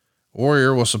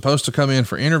 Warrior was supposed to come in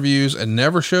for interviews and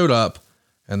never showed up,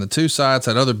 and the two sides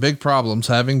had other big problems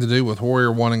having to do with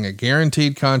Warrior wanting a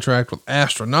guaranteed contract with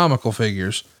astronomical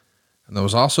figures. And there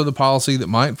was also the policy that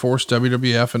might force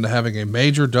WWF into having a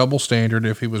major double standard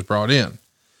if he was brought in.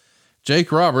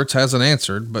 Jake Roberts hasn't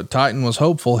answered, but Titan was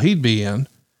hopeful he'd be in.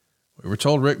 We were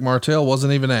told Rick Martel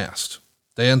wasn't even asked.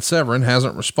 Dan Severn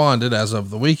hasn't responded as of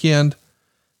the weekend,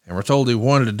 and we're told he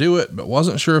wanted to do it, but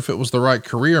wasn't sure if it was the right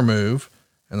career move.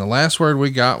 And the last word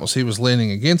we got was he was leaning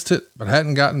against it, but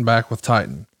hadn't gotten back with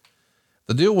Titan.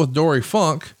 The deal with Dory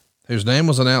Funk, whose name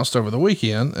was announced over the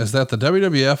weekend, is that the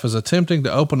WWF is attempting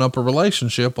to open up a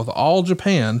relationship with All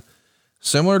Japan,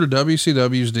 similar to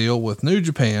WCW's deal with New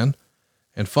Japan,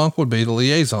 and Funk would be the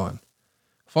liaison.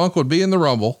 Funk would be in the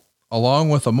Rumble, along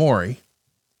with Amori.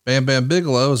 Bam Bam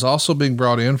Bigelow is also being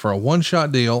brought in for a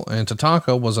one-shot deal, and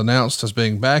Tatanka was announced as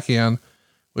being back in,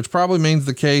 which probably means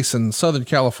the case in Southern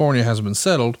California has been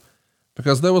settled,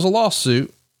 because there was a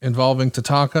lawsuit involving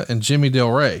Tatanka and Jimmy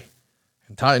Del Rey,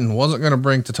 and Titan wasn't going to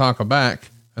bring Tatanka back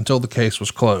until the case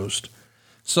was closed.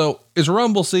 So it's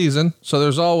Rumble season, so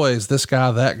there's always this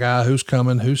guy, that guy, who's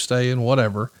coming, who's staying,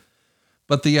 whatever.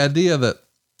 But the idea that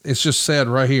it's just said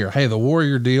right here, hey, the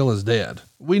Warrior deal is dead.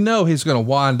 We know he's going to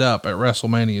wind up at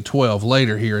WrestleMania 12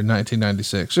 later here in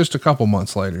 1996, just a couple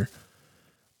months later.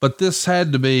 But this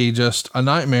had to be just a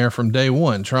nightmare from day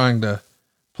one, trying to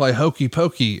play hokey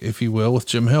pokey, if you will, with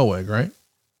Jim Hellwig, right?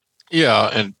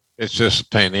 Yeah. And it's just a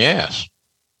pain in the ass.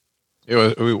 It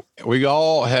was, we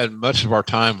all had much of our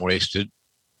time wasted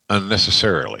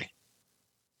unnecessarily.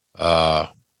 And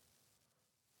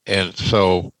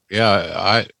so,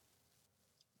 yeah,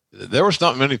 there was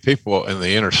not many people in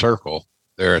the inner circle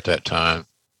there at that time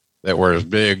that were as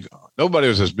big. Nobody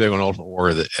was as big on Ultimate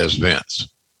Warrior as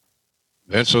Vince.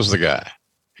 Vince was the guy.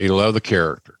 He loved the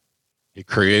character. He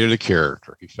created a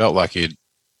character. He felt like he'd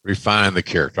refined the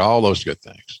character, all those good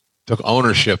things. Took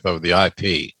ownership of the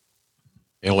IP,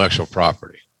 intellectual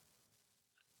property.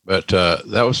 But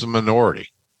that was the minority,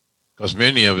 because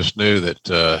many of us knew that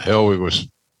Hellwig was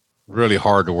really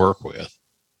hard to work with,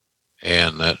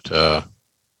 and that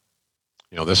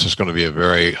this is going to be a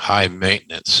very high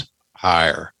maintenance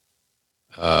hire,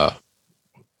 to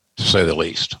say the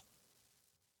least.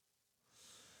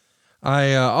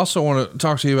 I also want to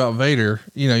talk to you about Vader.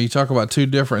 You talk about two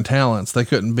different talents. They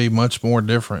couldn't be much more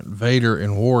different, Vader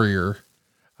and Warrior.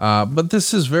 But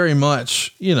this is very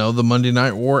much, the Monday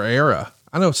Night War era.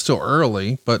 I know it's still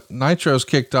early, but Nitro's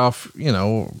kicked off,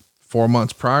 4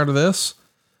 months prior to this.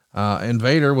 And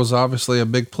Vader was obviously a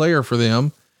big player for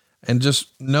them. And just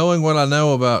knowing what I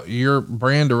know about your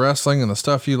brand of wrestling and the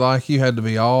stuff you like, you had to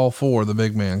be all for the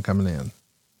big man coming in.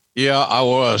 Yeah, I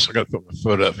was. I got to put my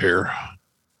foot up here.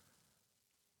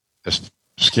 This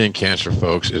skin cancer,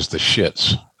 folks, is the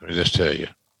shits. Let me just tell you.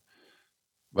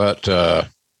 But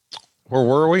where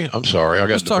were we? I'm sorry. I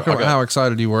got talking about how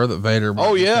excited you were that Vader.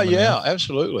 Oh yeah,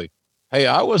 absolutely. Hey,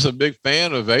 I was a big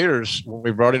fan of Vader's when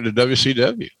we brought him to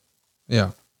WCW.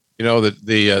 Yeah.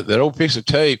 That old piece of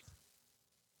tape.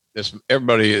 This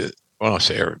everybody. Well, I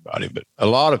say everybody, but a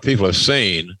lot of people have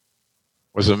seen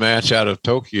was a match out of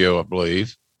Tokyo, I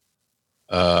believe,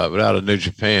 but out of New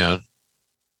Japan.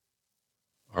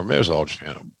 Or maybe it was All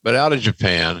Japan, but out of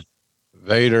Japan,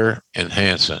 Vader and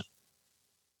Hansen.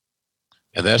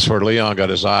 And that's where Leon got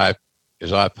his eye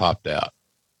popped out.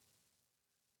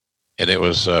 And it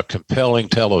was compelling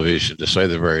television, to say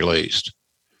the very least.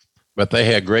 But they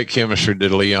had great chemistry,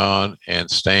 did Leon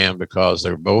and Stan, because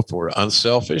they both were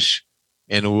unselfish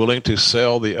and willing to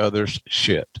sell the other's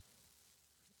shit.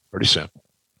 Pretty simple.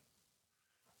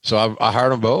 So I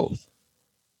hired them both.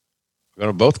 We're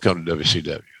going to both come to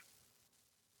WCW.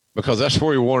 Because that's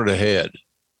where we wanted to head.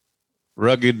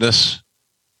 Ruggedness,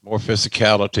 more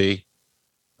physicality,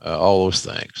 all those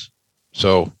things.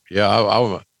 So, yeah,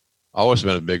 I've always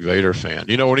been a big Vader fan.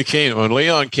 When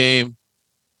Leon came,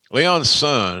 Leon's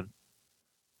son,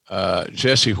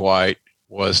 Jesse White,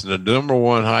 was the number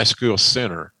one high school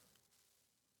center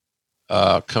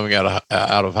coming out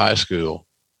of high school,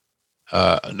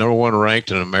 number one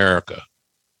ranked in America,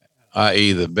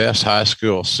 i.e. the best high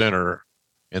school center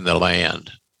in the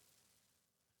land.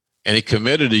 And he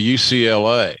committed to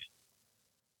UCLA.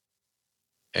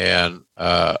 And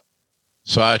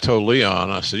so I told Leon,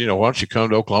 I said, why don't you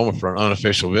come to Oklahoma for an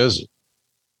unofficial visit?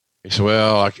 He said,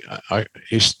 well, I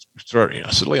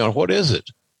said, Leon, what is it?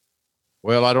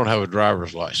 Well, I don't have a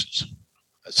driver's license.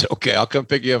 I said, okay, I'll come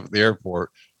pick you up at the airport.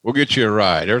 We'll get you a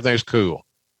ride. Everything's cool.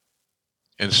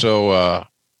 And so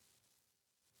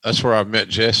that's where I met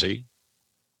Jesse.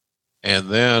 And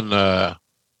then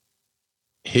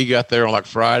he got there on like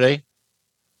Friday,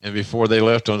 and before they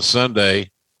left on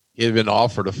Sunday, he had been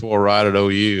offered a full ride at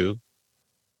OU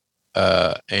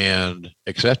and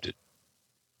accepted.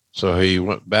 So he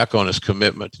went back on his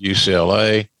commitment to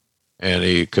UCLA, and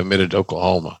he committed to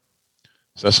Oklahoma.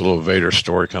 So that's a little Vader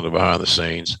story kind of behind the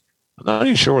scenes. I'm not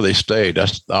even sure where they stayed. I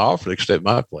offered to stay at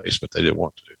my place, but they didn't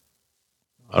want to.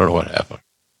 I don't know what happened.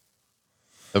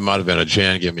 There might have been a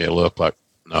Jan give me a look like,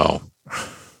 no.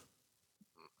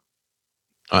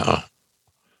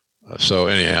 So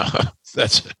anyhow,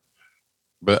 that's it.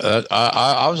 But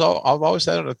I've always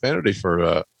had an affinity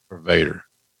for Vader.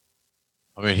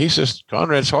 I mean,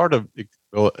 Conrad's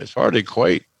it's hard to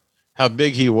equate how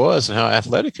big he was and how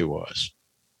athletic he was.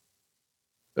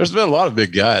 There's been a lot of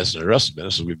big guys in the wrestling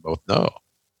business, as we both know.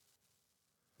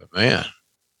 But man,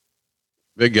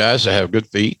 big guys that have good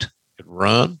feet, can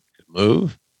run, can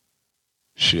move.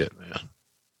 Shit, man.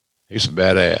 He's a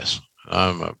badass.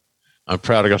 I'm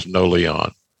proud I got to know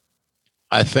Leon.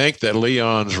 I think that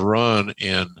Leon's run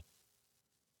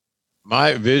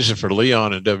my vision for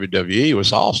Leon in WWE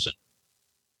was Austin.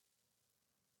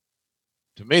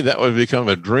 To me, that would become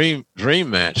a dream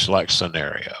match like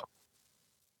scenario.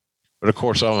 But of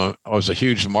course, I was a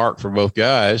huge mark for both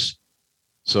guys.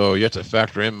 So you have to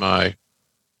factor in my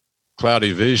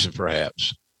cloudy vision,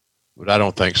 perhaps. But I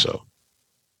don't think so.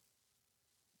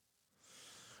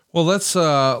 Well, let's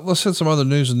hit some other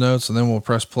news and notes, and then we'll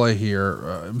press play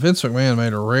here. Vince McMahon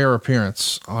made a rare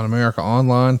appearance on America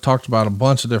Online, talked about a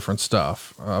bunch of different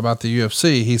stuff about the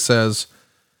UFC. He says,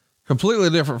 completely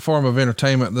different form of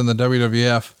entertainment than the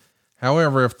WWF.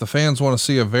 However, if the fans want to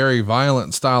see a very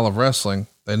violent style of wrestling,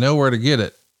 they know where to get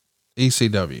it.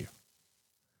 ECW.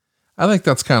 I think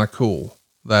that's kind of cool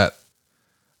that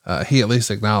he at least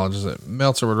acknowledges it.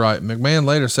 Meltzer would write, McMahon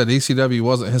later said ECW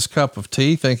wasn't his cup of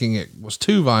tea, thinking it was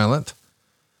too violent,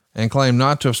 and claimed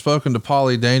not to have spoken to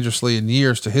Paulie dangerously in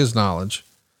years to his knowledge.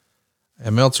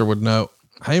 And Meltzer would note,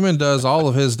 Heyman does all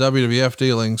of his WWF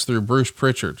dealings through Bruce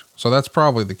Pritchard, so that's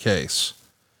probably the case.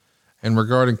 And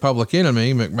regarding Public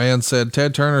Enemy, McMahon said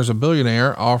Ted Turner's a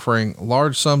billionaire offering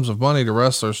large sums of money to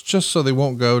wrestlers just so they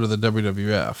won't go to the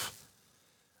WWF.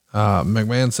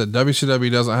 McMahon said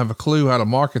WCW doesn't have a clue how to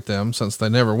market them since they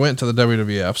never went to the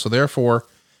WWF. So therefore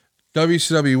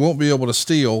WCW won't be able to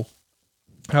steal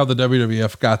how the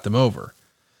WWF got them over.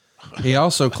 He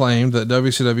also claimed that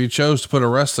WCW chose to put a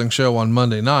wrestling show on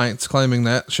Monday nights, claiming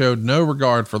that showed no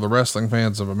regard for the wrestling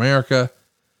fans of America.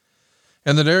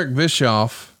 And that Eric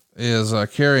Bischoff is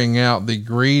carrying out the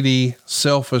greedy,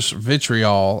 selfish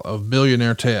vitriol of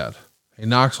billionaire Ted. He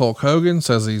knocks Hulk Hogan,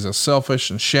 says he's a selfish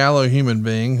and shallow human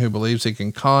being who believes he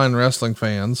can con wrestling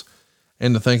fans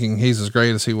into thinking he's as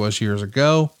great as he was years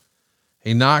ago.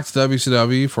 He knocks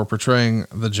WCW for portraying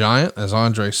the Giant as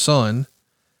Andre's son,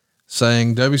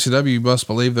 saying WCW must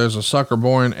believe there's a sucker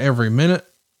born every minute,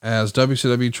 as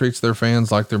WCW treats their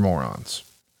fans like they're morons.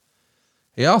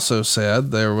 He also said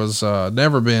there was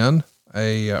never been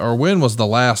when was the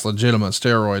last legitimate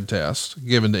steroid test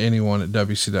given to anyone at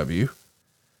WCW.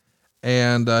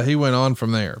 And he went on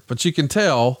from there. But you can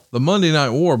tell the Monday Night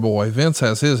War boy, Vince,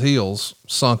 has his heels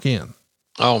sunk in.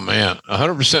 Oh, man.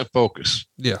 100% focus.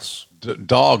 Yes.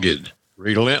 Dogged,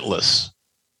 relentless.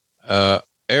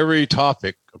 Every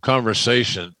topic of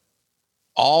conversation,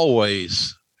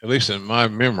 always, at least in my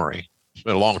memory, it's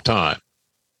been a long time,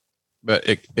 but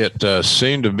it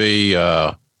seemed to be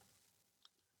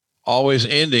always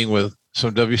ending with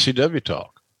some WCW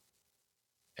talk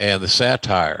and the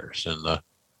satires and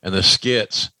the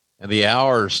skits and the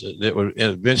hours that it would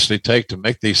eventually take to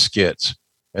make these skits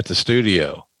at the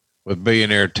studio with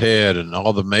Billionaire Ted and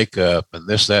all the makeup and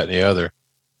this, that, and the other.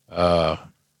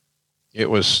 It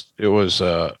was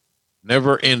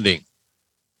never ending.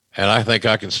 And I think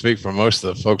I can speak for most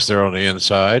of the folks there on the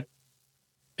inside.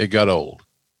 It got old.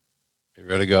 It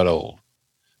really got old.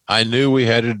 I knew we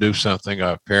had to do something.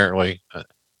 Apparently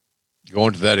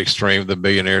going to that extreme, the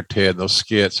Billionaire Ted, those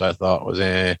skits I thought was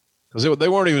because they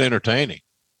weren't even entertaining.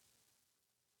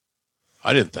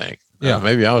 I didn't think. Yeah.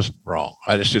 Maybe I was wrong.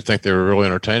 I just didn't think they were really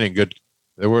entertaining. Good.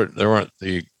 They weren't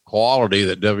the quality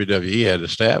that WWE had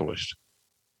established.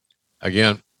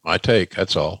 Again, my take.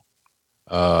 That's all.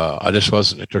 I just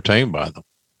wasn't entertained by them.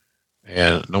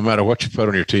 And no matter what you put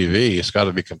on your TV, it's got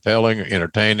to be compelling,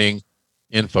 entertaining,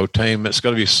 infotainment.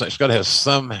 It's got to have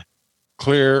some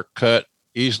clear cut,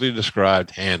 easily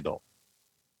described handle.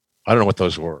 I don't know what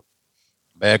those were.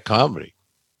 Bad comedy.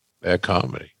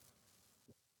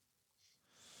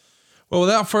 Well,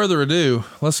 without further ado,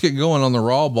 let's get going on the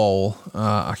Raw Bowl.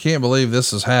 I can't believe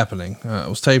this is happening. It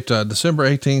was taped December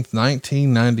 18th,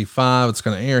 1995. It's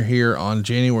going to air here on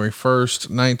January 1st,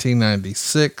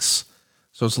 1996.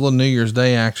 So it's a little New Year's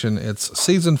Day action. It's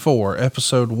season 4,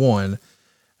 episode 1.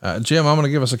 Jim, I'm going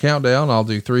to give us a countdown. I'll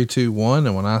do 3, 2, 1.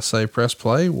 And when I say press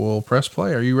play, we'll press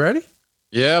play. Are you ready?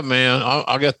 Yeah, man.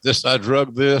 I got this. I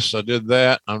drugged this. I did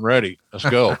that. I'm ready. Let's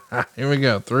go. Here we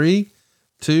go. 3,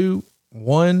 2,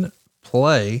 1,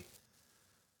 play.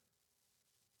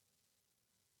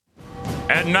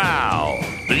 And now,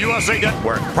 the USA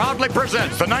Network proudly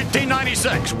presents the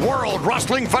 1996 World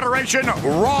Wrestling Federation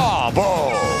Raw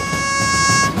Bowl.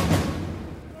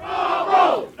 Raw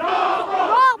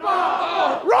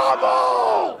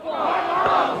Bowl!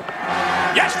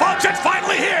 Yes, folks, it's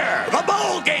finally here. The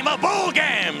bowl game of bowl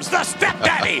games. The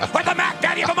stepdaddy or the Mac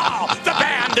Daddy of them all. The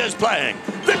band is playing.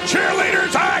 The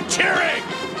cheerleaders are cheering.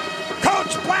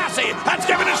 Coach Blassie has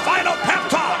given his final pep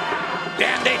talk.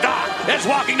 Dandy Doc is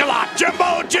walking the lot.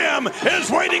 Jimbo Jim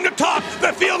is waiting to talk.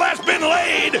 The field has been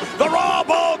laid. The Raw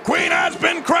Bowl Queen has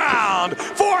been crowned.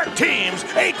 4 teams,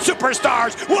 8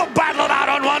 superstars will battle it out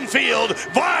on one field,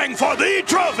 vying for the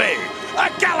trophy. A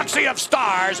galaxy of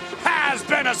stars has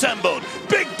been assembled.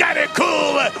 Big Daddy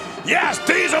Cool, yes,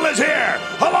 Diesel is here,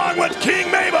 along with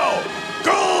King Mabel.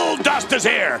 Gold Dust is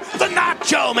here. The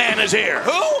Nacho Man is here.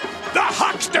 Who? The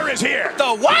Huckster is here.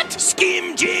 The what?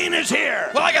 Scheme Gene is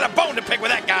here. Well, I got a bone to pick with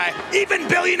that guy. Even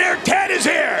Billionaire Ted is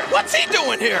here. What's he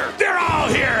doing here? They're all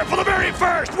here for the very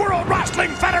first World Wrestling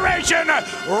Federation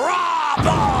Raw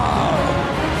Bowl.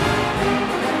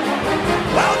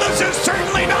 Well, this is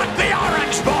certainly not the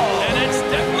RX Bowl. And it's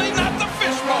definitely not the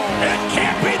Fish Bowl. It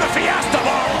can't be the Fiesta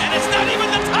Bowl. And it's not even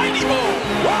the Tiny Bowl.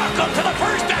 Welcome to the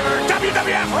first ever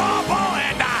WWF Raw Bowl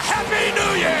and a Happy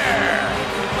New Year.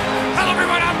 Hello,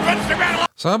 everyone. I'm Vince McMahon.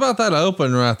 So how about that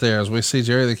open right there as we see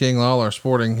Jerry the King Lawler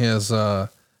sporting his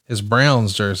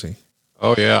Browns jersey?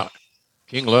 Oh yeah.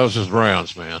 King loves his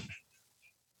Browns, man.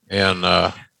 And,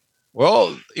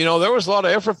 well, you know, there was a lot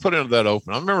of effort put into that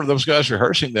open. I remember those guys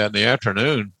rehearsing that in the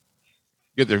afternoon,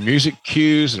 get their music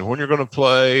cues and when you're going to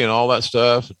play and all that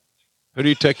stuff. Who do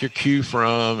you take your cue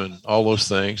from and all those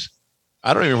things?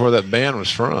 I don't even know where that band was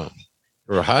from.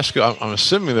 They were a high school. I'm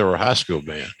assuming they were a high school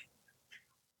band.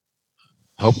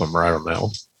 Hope I'm right on that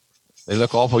one. They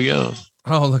look awful young.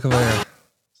 Oh, look at there.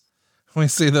 We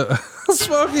see the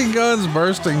smoking guns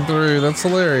bursting through. That's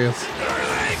hilarious. Here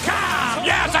they come.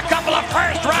 Yes, a couple of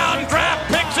first round draft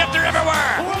picks if they're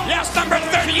everywhere. Yes, number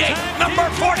 38, number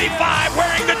 45,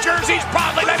 wearing the jerseys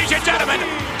proudly, ladies and gentlemen.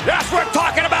 Yes, we're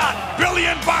talking about Billy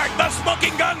and Bart, the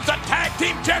Smoking Guns, the tag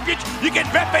team champions. You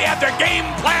can bet they have their game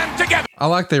plan together. I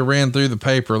like they ran through the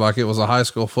paper like it was a high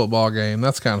school football game.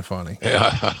 That's kind of funny.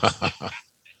 Yeah.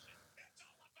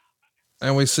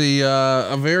 And we see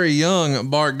a very young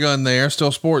Bart Gunn there,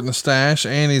 still sporting the stash,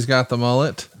 and he's got the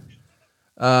mullet.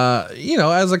 You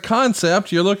know, as a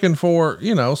concept, you're looking for,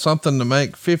 you know, something to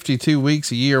make 52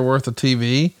 weeks a year worth of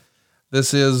TV.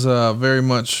 This is very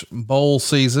much bowl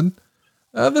season.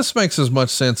 This makes as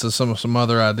much sense as some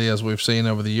other ideas we've seen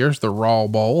over the years. The Raw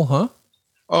Bowl, huh?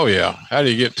 Oh yeah. How do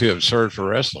you get too absurd for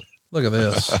wrestling? Look at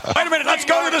this. Wait a minute, let's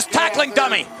go to this tackling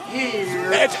dummy.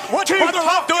 What's Brother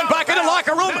Love doing back in the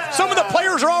locker room? Some of the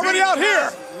players are already out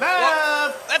here.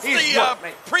 Well, that's the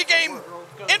pregame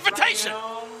invitation.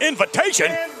 Invitation?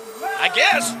 I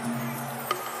guess.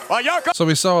 Well, so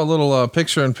we saw a little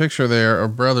picture-in-picture there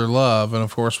of Brother Love, and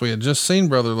of course we had just seen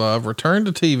Brother Love return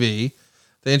to TV.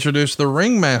 They introduced the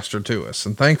Ringmaster to us,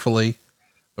 and thankfully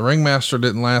the Ringmaster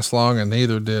didn't last long, and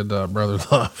neither did Brother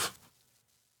Love.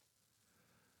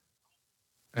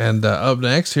 And up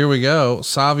next, here we go.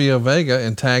 Savio Vega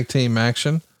in tag team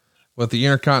action with the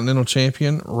Intercontinental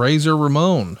Champion, Razor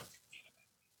Ramon.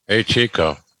 Hey,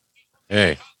 Chico.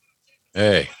 Hey,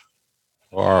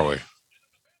 where are we?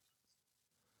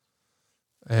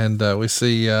 And we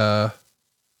see, oh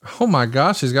my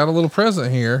gosh, he's got a little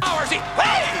present here.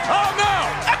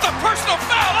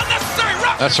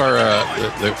 That's our,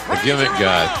 the gimmick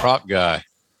guy, prop guy.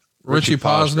 Richie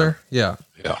Posner. Yeah.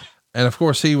 Yeah. And of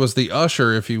course he was the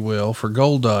usher, if you will, for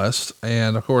Goldust.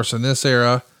 And of course in this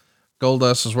era,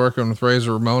 Goldust is working with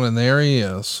Razor Ramon, and there he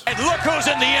is. And look who's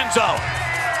in the end zone.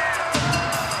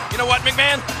 You know what,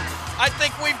 McMahon? I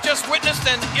think we've just witnessed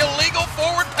an illegal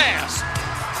forward pass.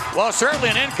 Well, certainly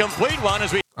an incomplete one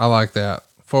as we. I like that.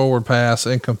 Forward pass,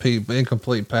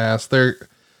 incomplete pass. They're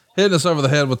hitting us over the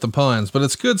head with the puns, but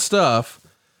it's good stuff.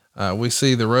 We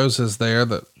see the roses there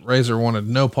that Razor wanted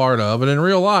no part of. And in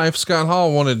real life, Scott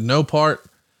Hall wanted no part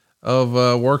of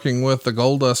working with the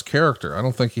Goldust character. I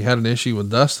don't think he had an issue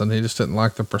with Dustin. He just didn't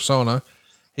like the persona.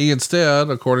 He instead,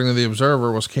 according to the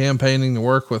Observer, was campaigning to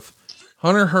work with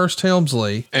Hunter Hearst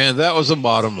Helmsley. And that was the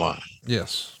bottom line.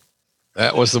 Yes.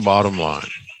 That was the bottom line.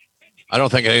 I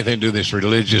don't think anything to do with his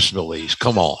religious beliefs.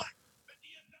 Come on.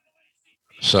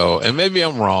 So, and maybe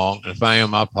I'm wrong. If I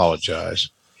am, I apologize.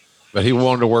 But he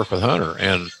wanted to work with Hunter,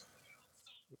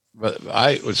 but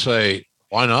I would say,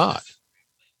 why not?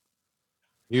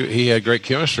 He had great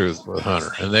chemistry with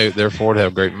Hunter, and they therefore would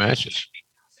have great matches.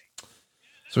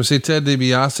 So we see Ted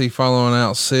DiBiase following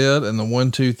out Sid and the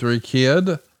 1, 2, 3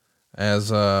 Kid.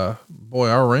 as, boy,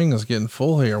 our ring is getting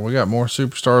full here. We got more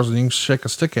superstars than you can shake a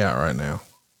stick out right now.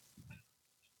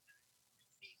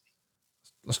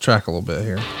 Let's track a little bit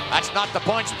here. That's not the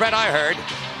point spread I heard.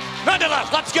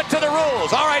 Nonetheless, let's get to the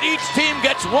rules. All right, each team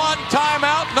gets one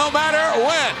timeout no matter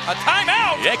when. A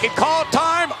timeout? They can call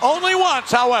time only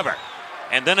once, however.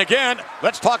 And then again,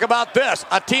 let's talk about this.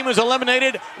 A team is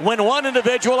eliminated when one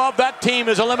individual of that team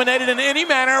is eliminated in any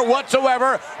manner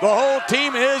whatsoever. The whole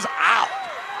team is out.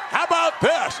 How about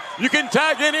this? You can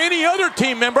tag in any other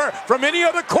team member from any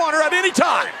other corner at any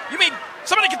time. You mean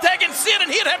somebody can tag in Sid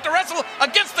and he'd have to wrestle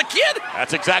against the Kid?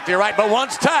 That's exactly right. But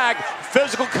once tagged,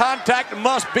 physical contact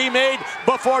must be made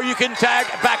before you can tag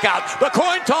back out. The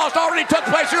coin toss already took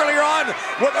place earlier on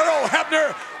with Earl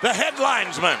Hebner, the head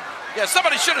linesman. Yeah,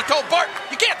 somebody should have told Bart,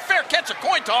 you can't fair catch a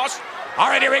coin toss. All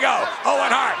right, here we go.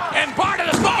 Owen Hart and Bart of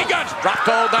the Smoky Guns. Dropped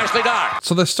hold, nicely done.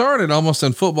 So they started almost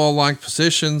in football-like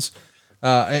positions.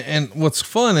 And what's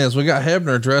fun is we got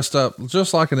Hebner dressed up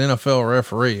just like an NFL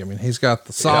referee. I mean, he's got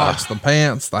the socks, the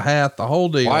pants, the hat, the whole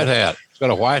deal. White hat. He's got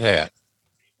a white hat.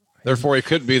 Therefore, he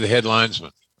could be the head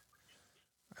linesman.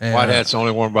 And white hat's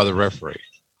only worn by the referee,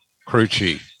 crew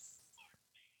chief.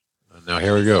 And now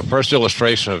here we go. First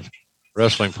illustration of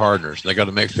wrestling partners. They got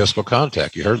to make physical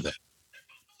contact. You heard that.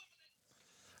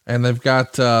 And they've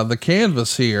got the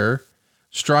canvas here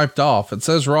striped off. It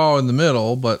says Raw in the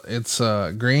middle, but it's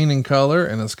green in color,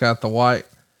 and it's got the white,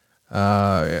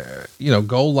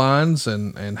 goal lines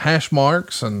and hash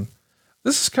marks. And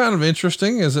this is kind of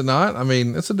interesting, is it not? I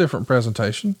mean, it's a different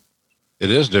presentation.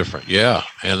 It is different. Yeah.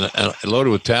 And loaded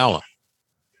with talent.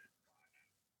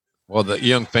 Well, the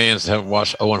young fans that haven't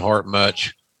watched Owen Hart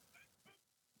much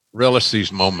relish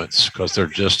these moments because they're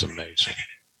just amazing.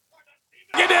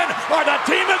 Get in, or the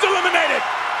team is eliminated.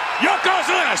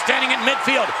 Yokozuna standing in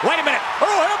midfield. Wait a minute.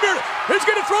 Earl Hebner, he's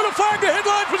going to throw the flag. The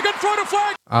headlines was going to throw the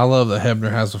flag. I love that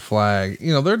Hebner has a flag.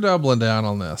 You know, they're doubling down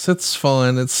on this. It's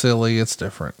fun. It's silly. It's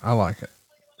different. I like it.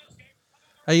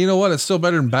 Hey, you know what? It's still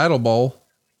better than Battle Bowl.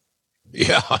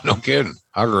 Yeah, no kidding.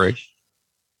 I agree.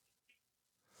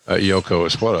 Yoko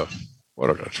is what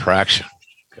an attraction.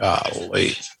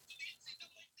 Golly.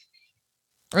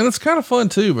 And it's kind of fun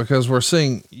too, because we're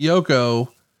seeing Yoko,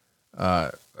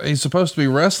 he's supposed to be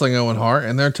wrestling Owen Hart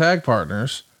and they're tag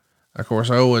partners. Of course,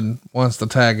 Owen wants to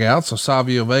tag out. So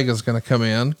Savio Vega is going to come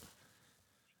in.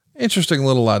 Interesting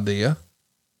little idea.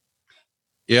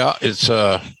 Yeah.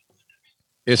 I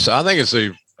think it's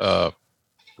a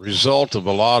result of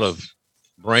a lot of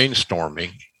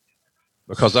brainstorming,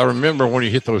 because I remember when you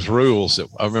hit those rules that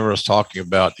I remember us talking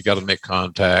about, you got to make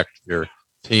contact. Your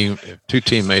team, if two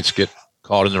teammates get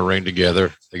caught in the ring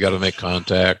together, they got to make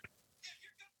contact.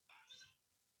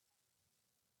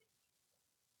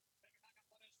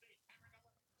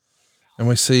 And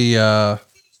we see,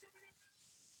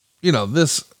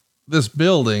 this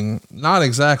building, not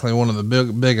exactly one of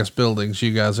the biggest buildings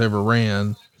you guys ever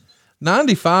ran.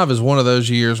 95 is one of those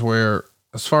years where,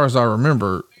 as far as I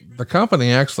remember, the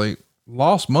company actually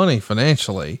lost money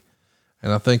financially.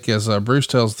 And I think as Bruce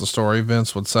tells the story,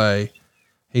 Vince would say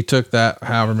he took that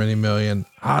however many million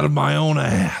out of my own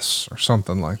ass or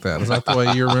something like that. Is that the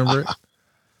way you remember it?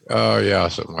 Oh yeah.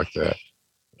 Something like that.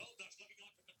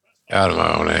 Out of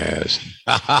my own ass.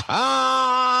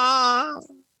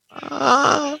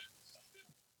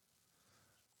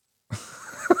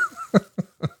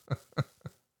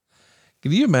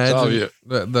 Can you imagine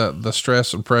the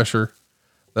stress and pressure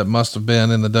that must have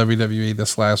been in the WWE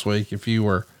this last week if you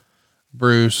were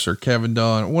Bruce or Kevin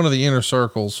Dunn, one of the inner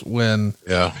circles, when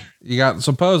you got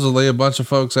supposedly a bunch of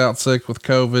folks out sick with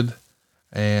COVID,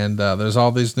 and there's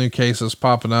all these new cases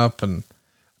popping up, and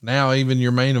now even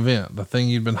your main event, the thing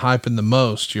you've been hyping the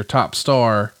most, your top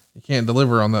star, you can't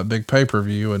deliver on that big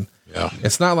pay-per-view. And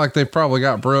it's not like they probably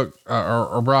got Brock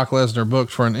Lesnar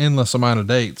booked for an endless amount of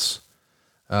dates.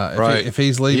 Right. If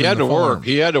he's leaving, he had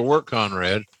to work,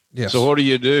 Conrad. Yes. So what do?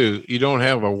 You don't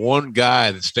have one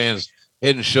guy that stands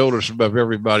head and shoulders above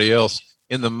everybody else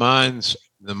in the mind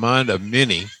of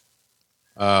many.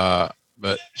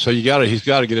 But so he's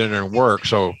got to get in there and work.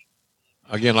 So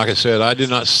again, like I said, I did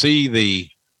not see the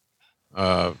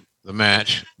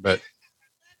match, but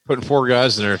putting four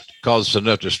guys in there causes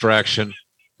enough distraction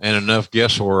and enough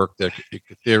guesswork that it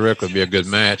could theoretically be a good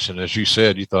match. And as you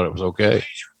said, you thought it was okay.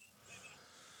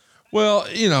 Well,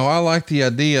 I like the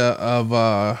idea of,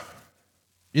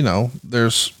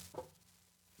 there's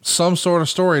some sort of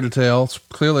story to tell. It's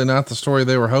clearly not the story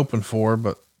they were hoping for,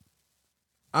 but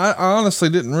I honestly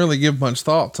didn't really give much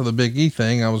thought to the Big E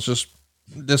thing. I was just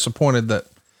disappointed that,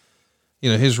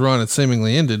 his run had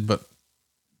seemingly ended, but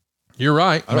You're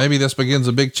right. Maybe this begins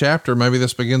a big chapter. Maybe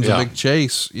this begins a big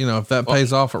chase. You know, if that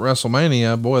pays off at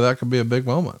WrestleMania, boy, that could be a big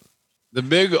moment. The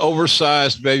big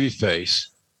oversized baby face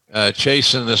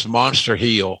chasing this monster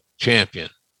heel champion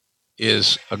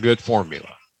is a good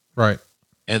formula. Right.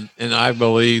 And I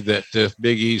believe that if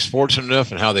Big E's fortunate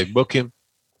enough in how they book him,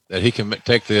 that he can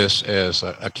take this as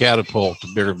a catapult to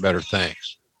bigger and better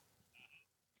things.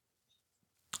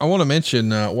 I want to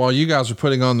mention, while you guys are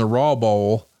putting on the Raw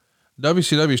Bowl,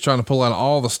 WCW is trying to pull out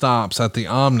all the stops at the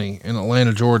Omni in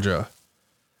Atlanta, Georgia.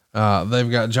 They've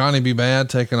got Johnny B. Bad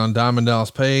taking on Diamond Dallas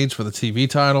Page for the TV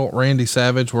title, Randy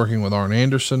Savage working with Arn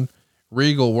Anderson,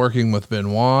 Regal working with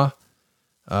Benoit,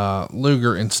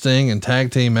 Luger and Sting in tag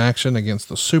team action against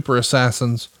the Super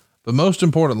Assassins. But most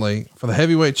importantly, for the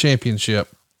heavyweight championship,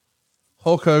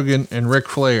 Hulk Hogan and Ric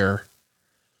Flair.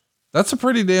 That's a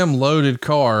pretty damn loaded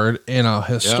card in a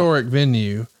historic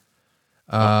venue.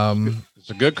 It's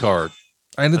a good card.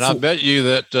 And I bet you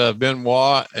that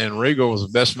Benoit and Regal was the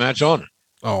best match on it.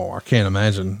 Oh, I can't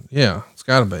imagine. Yeah, it's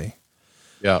gotta be.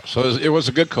 Yeah. So it was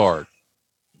a good card.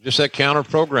 Just that counter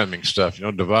programming stuff,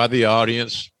 divide the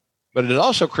audience, but it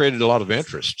also created a lot of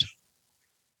interest.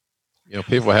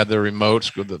 People had their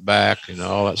remotes go to the back,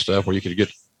 all that stuff where you could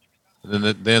get, and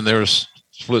then there's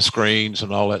split screens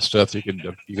and all that stuff you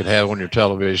could have on your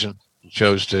television. You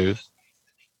chose to.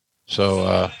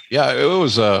 So, it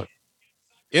was a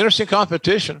interesting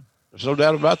competition. There's no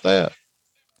doubt about that.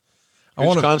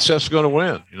 Which concept's going to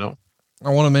win, I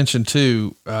want to mention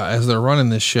too, as they're running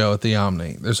this show at the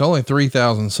Omni, there's only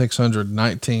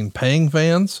 3,619 paying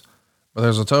fans, but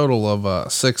there's a total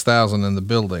of 6,000 in the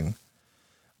building.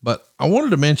 But I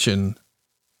wanted to mention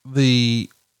the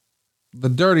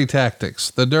dirty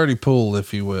tactics, the dirty pool,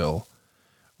 if you will.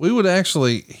 We would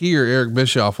actually hear Eric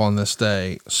Bischoff on this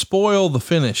day spoil the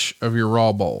finish of your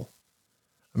Raw Bowl.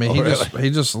 I mean, he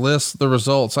just lists the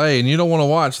results. Hey, and you don't want to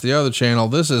watch the other channel.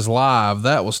 This is live.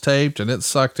 That was taped and it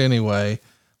sucked anyway.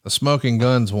 The Smoking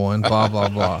Guns won, blah, blah,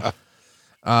 blah.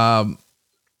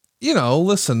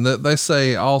 Listen, they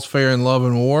say all's fair in love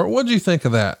and war. What'd you think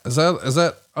of that? Is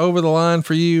that over the line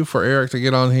for you, for Eric to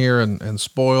get on here and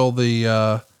spoil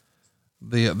the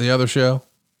other show?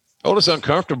 Oh, it's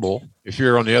uncomfortable if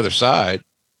you're on the other side.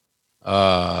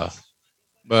 But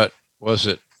was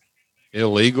it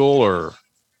illegal or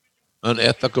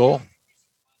unethical?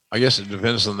 I guess it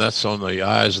depends on that's on the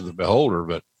eyes of the beholder,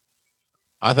 but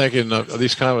I think in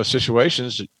these kind of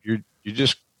situations,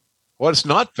 it's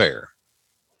not fair.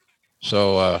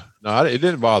 So, no, it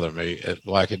didn't bother me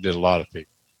like it did a lot of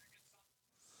people.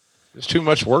 It's too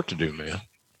much work to do, man.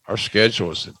 Our schedule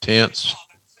was intense.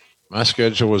 My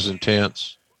schedule was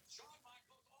intense.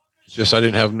 It's just, I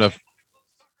didn't have enough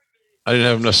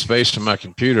space in my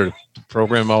computer to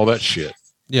program all that shit.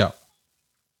 Yeah.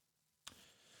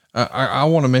 I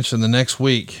want to mention the next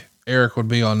week, Eric would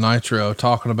be on Nitro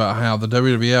talking about how the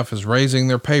WWF is raising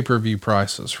their pay-per-view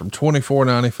prices from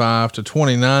 $24.95 to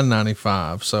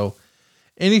 $29.95. So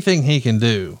anything he can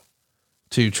do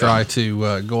to try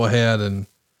to go ahead and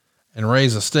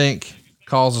raise a stink,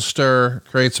 cause a stir,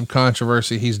 create some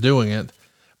controversy, he's doing it.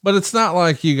 But it's not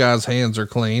like you guys' hands are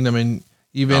clean. I mean,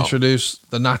 you've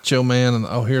introduced the Nacho Man and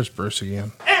here's Bruce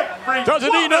again.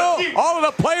 Doesn't he know? All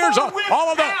of the players, all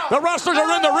of the wrestlers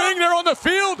are in the ring. They're on the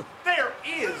field. There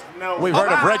is no. We've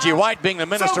heard of Reggie White being the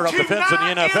minister of defense in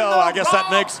the NFL. I guess that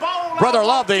makes Brother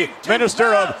Love the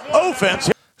minister of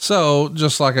offense. So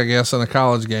just like, I guess, in a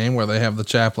college game where they have the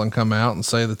chaplain come out and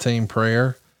say the team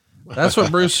prayer, that's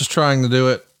what Bruce is trying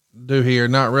to do here,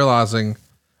 not realizing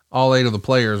all 8 of the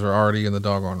players are already in the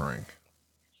doggone ring.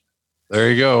 There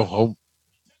you go. Oh,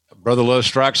 Brother Love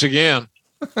strikes again.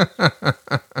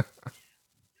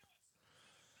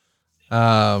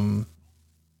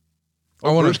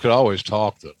 Bruce could always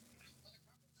talk,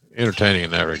 entertaining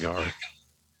in that regard.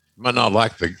 Might not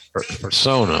like the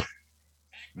persona,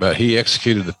 but he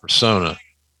executed the persona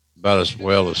about as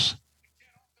well as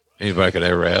anybody could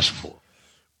ever ask for.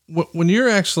 When you're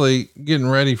actually getting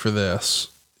ready for this,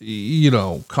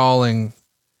 calling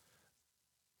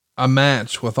a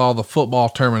match with all the football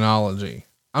terminology,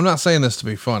 I'm not saying this to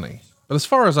be funny, but as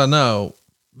far as I know,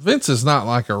 Vince is not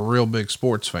like a real big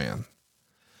sports fan.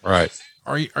 Right.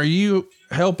 Are you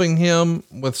helping him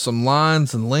with some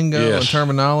lines and lingo and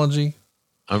terminology?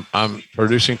 I'm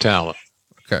producing talent.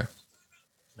 Okay.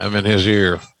 I'm in his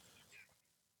ear.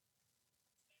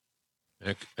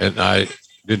 And I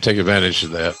did take advantage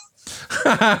of that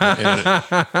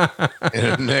in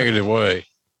a negative way,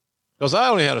 because I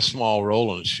only had a small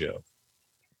role in the show.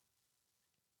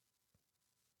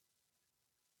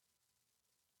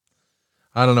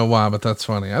 I don't know why, but that's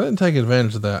funny. I didn't take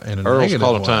advantage of that in a negative way. Earl's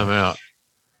called a timeout.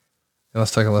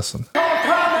 Let's take a listen.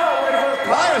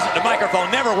 Why is it the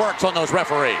microphone never works on those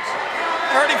referees?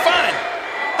 I heard him fine.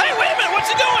 Hey, wait a minute.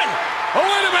 What's he doing? Oh,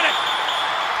 wait a minute.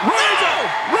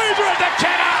 Razor at the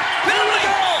kidder. Penalty!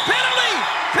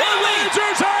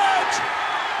 Razor's edge.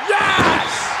 Yes!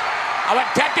 I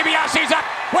went Ted DiBiase's up.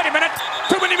 Wait a minute.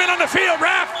 Too many men on the field,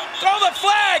 ref. Throw the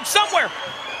flag somewhere.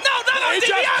 No, He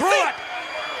DiBiase. just threw it.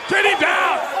 Get him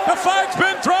down. The flag's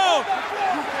been thrown.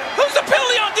 Who's the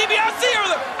penalty on DiBiase or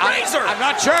the Razor? I'm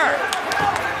not sure.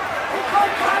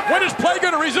 When is play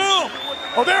going to resume?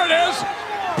 Oh, there it is.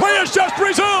 Play has just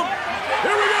resumed.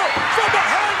 Here we go. From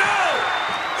behind now.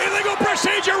 Illegal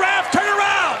procedure, ref. Turn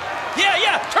around.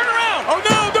 Yeah. Turn around. Oh,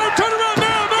 no. Don't turn around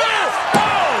now. No. Yes.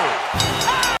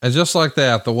 Oh. And just like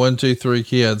that, the 1, 2, 3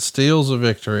 kid steals a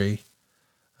victory.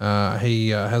 He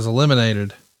has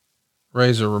eliminated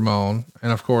Razor Ramon.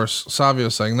 And of course, Savio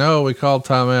saying, no, we called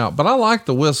timeout. But I like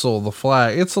the whistle, the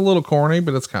flag. It's a little corny,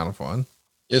 but it's kind of fun.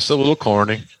 It's a little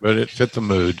corny, but it fit the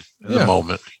mood in the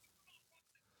moment.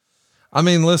 I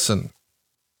mean, listen,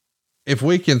 if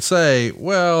we can say,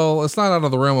 well, it's not out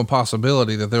of the realm of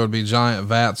possibility that there would be giant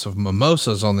vats of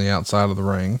mimosas on the outside of the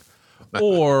ring,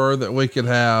 or that we could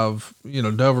have,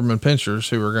 Doberman pinchers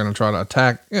who are going to try to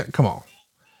attack. Yeah, come on.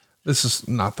 This is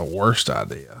not the worst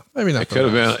idea. Maybe not. It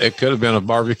could have been a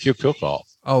barbecue cook-off.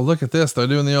 Oh, look at this. They're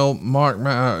doing the old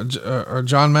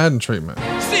John Madden treatment.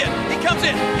 See it. He comes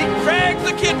in. He drags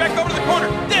the kid back over to the corner.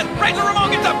 Then Razor Ramon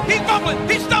gets up. He's bumbling.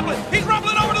 He's stumbling. He's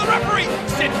rumbling over to the referee.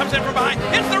 Sid comes in from behind.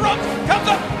 Hits the ropes. Comes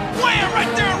up. Wham! Right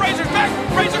there on Razor's back.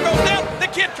 Razor goes down. The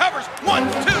kid covers. 1,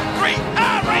 2, 3.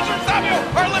 Razor and Savio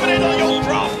are eliminated on the old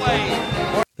draw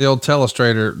play. The old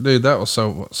telestrator. Dude, that was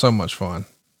so much fun.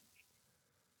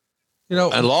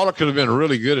 And Lawler could have been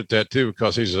really good at that too,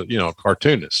 because he's a,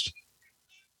 cartoonist,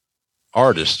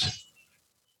 artist.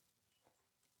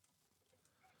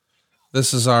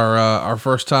 This is our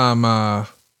first time,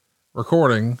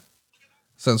 recording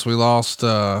since we lost,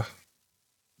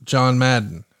 John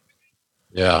Madden.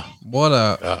 Yeah.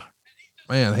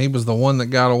 Man, he was the one that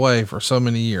got away for so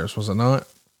many years, was it not?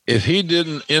 If he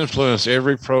didn't influence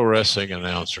every pro wrestling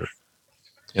announcer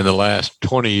in the last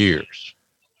 20 years,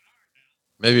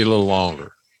 maybe a little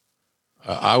longer,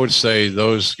 I would say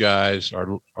those guys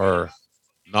are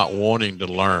not wanting to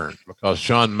learn, because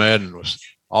John Madden was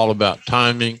all about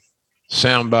timing,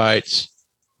 sound bites,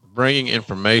 bringing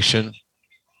information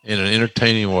in an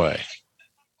entertaining way.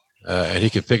 And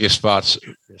he could pick his spots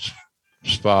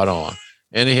spot on.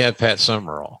 And he had Pat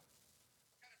Summerall.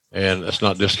 And let's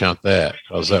not discount that,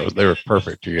 because they were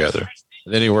perfect together.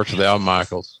 And then he worked with Al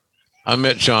Michaels. I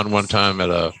met John one time at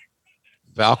a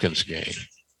Falcons game.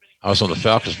 I was on the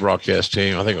Falcons broadcast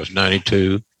team. I think it was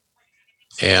 92.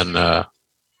 And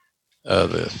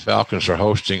the Falcons are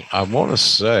hosting, I want to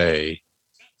say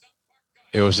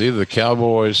it was either the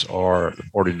Cowboys or the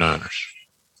 49ers.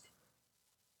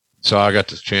 So I got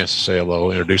the chance to say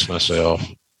hello, introduce myself,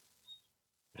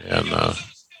 and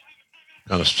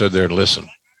kind of stood there and listened.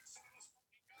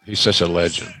 He's such a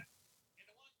legend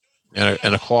and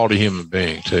a quality human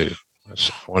being too. That's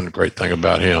one great thing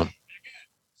about him.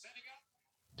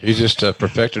 He just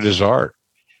perfected his art.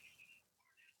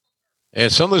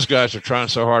 And some of those guys are trying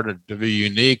so hard to be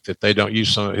unique that they don't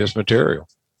use some of his material,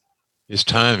 his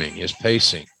timing, his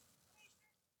pacing.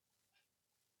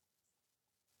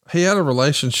 He had a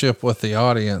relationship with the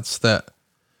audience that,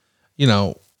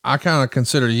 I kind of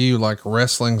consider you like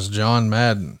wrestling's John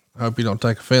Madden. I hope you don't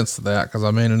take offense to that, because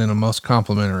I mean it in a most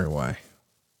complimentary way.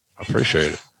 I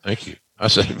appreciate it. Thank you. I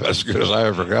said about as good as I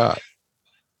ever got.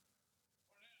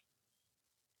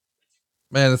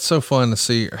 Man, it's so fun to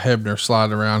see Hebner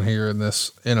slide around here in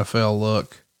this NFL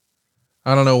look.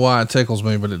 I don't know why it tickles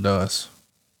me, but it does.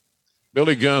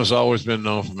 Billy Gunn's always been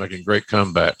known for making great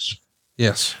comebacks.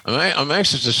 Yes. I'm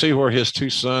anxious to see where his two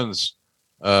sons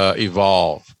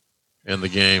evolve in the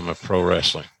game of pro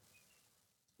wrestling.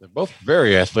 They're both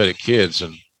very athletic kids,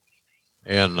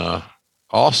 and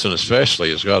Austin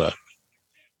especially has got a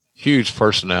huge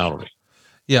personality.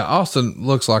 Yeah, Austin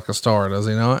looks like a star, does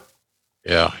he not?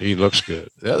 Yeah, he looks good.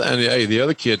 The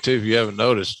other kid too, if you haven't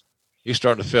noticed, he's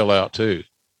starting to fill out too.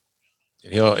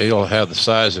 He'll have the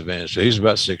size advantage. He's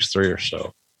about 6'3" or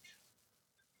so.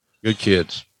 Good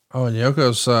kids. Oh, and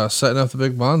Yoko's setting up the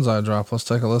big bonsai drop. Let's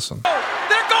take a listen. They're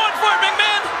going for it,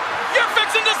 McMahon. You're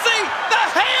fixing to see the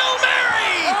Hail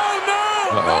Mary. Oh, no.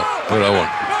 Uh-oh. Good Owen.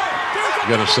 He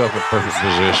got himself in perfect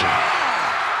position.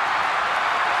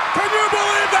 Can you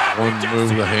believe that? One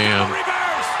move of the hand.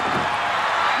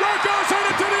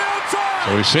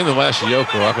 So we've seen the last of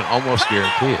Yoko. I can almost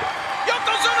guarantee it.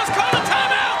 Yokozuna's calling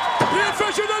timeout. The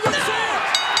official doesn't see it.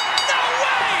 No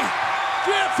way.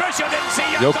 The official didn't see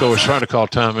Yoko was trying to call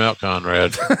timeout,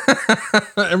 Conrad.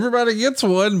 Everybody gets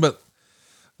one, but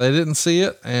they didn't see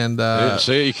it. And, they didn't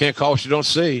see it. You can't call what you don't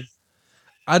see.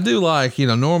 I do like,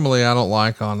 normally I don't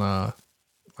like on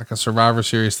like a Survivor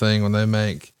Series thing when they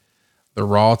make the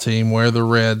Raw team wear the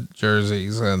red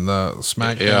jerseys and the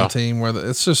SmackDown team wear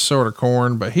it's just sort of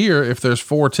corn. But here, if there's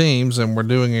 4 teams and we're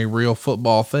doing a real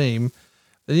football theme,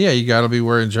 then you got to be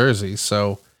wearing jerseys.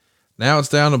 So now it's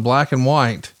down to black and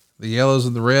white. The yellows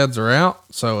and the reds are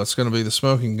out. So it's going to be the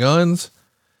Smoking Guns.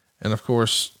 And of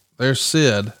course there's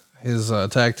Sid. His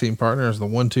tag team partner is the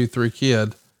 1-2-3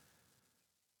 Kid.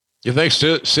 You think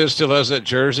Sid still has that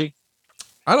jersey?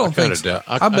 I don't think so.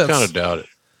 I kind of doubt it.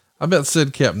 I bet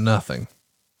Sid kept nothing.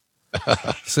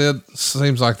 Sid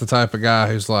seems like the type of guy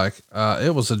who's like,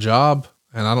 it was a job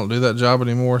and I don't do that job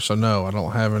anymore. So no, I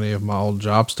don't have any of my old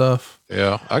job stuff.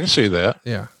 Yeah, I can see that.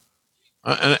 Yeah.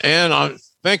 And I'm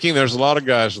thinking there's a lot of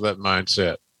guys with that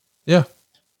mindset. Yeah.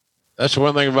 That's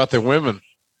one thing about the women.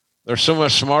 They're so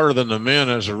much smarter than the men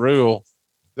as a rule.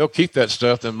 They'll keep that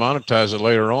stuff and monetize it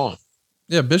later on.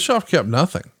 Yeah. Bischoff kept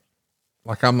nothing.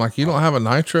 I'm like, you don't have a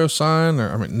Nitro sign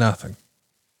nothing.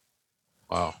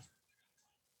 Wow.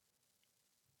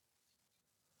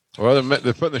 Well,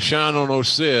 they're putting the shine on old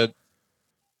Sid.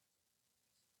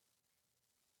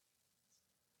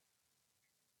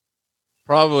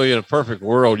 Probably in a perfect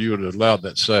world, you would have allowed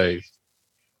that save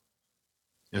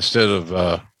instead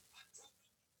of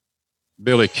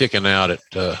Billy kicking out at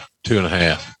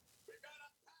 2.5.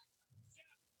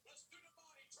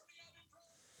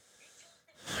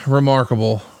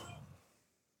 Remarkable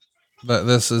that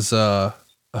this is a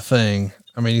thing.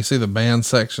 I mean, you see the band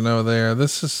section over there.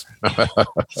 This is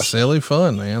silly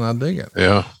fun, man. I dig it.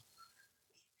 Yeah.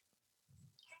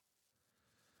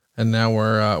 And now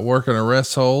we're working a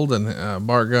rest hold, and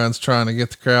Bart Gunn's trying to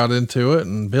get the crowd into it,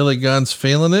 and Billy Gunn's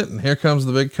feeling it. And here comes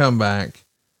the big comeback.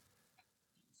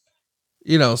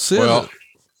 Sid. Well,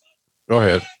 go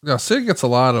ahead. Sid gets a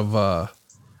lot of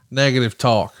negative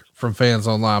talk from fans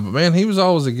online, but man, he was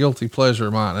always a guilty pleasure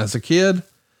of mine as a kid.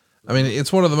 I mean,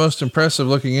 it's one of the most impressive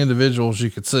looking individuals you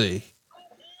could see.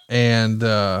 And,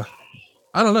 I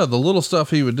don't know, the little stuff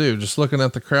he would do, just looking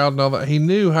at the crowd and all that, he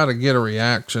knew how to get a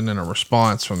reaction and a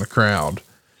response from the crowd.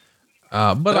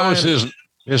 But that was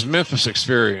his Memphis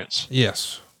experience.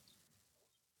 Yes.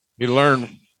 He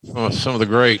learned from some of the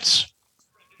greats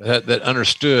that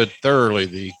understood thoroughly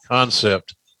the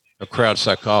concept of crowd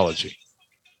psychology.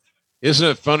 Isn't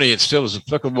it funny? It still is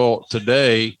applicable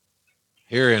today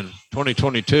here in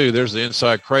 2022. There's the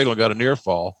inside cradle, got a near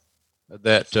fall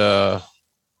that, the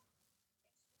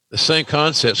same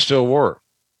concepts still work.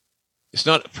 It's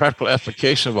not a practical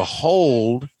application of a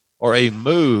hold or a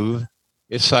move.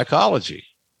 It's psychology.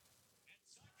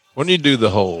 When you do the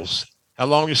holds, how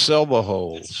long you sell the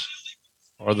holds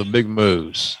or the big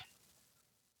moves.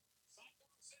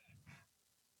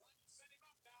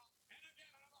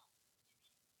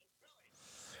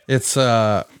 It's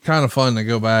kind of fun to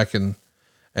go back and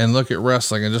look at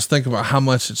wrestling and just think about how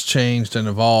much it's changed and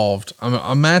evolved. I mean,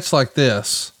 a match like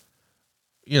this,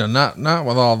 not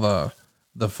with all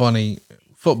the funny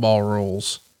football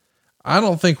rules. I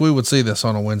don't think we would see this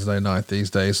on a Wednesday night these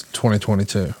days,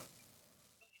 2022.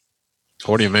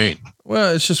 What do you mean?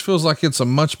 Well, it just feels like it's a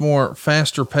much more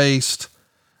faster paced.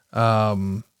 I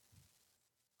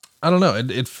don't know.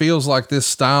 It feels like this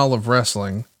style of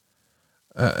wrestling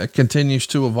continues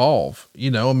to evolve.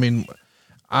 I mean,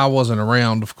 I wasn't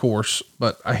around, of course,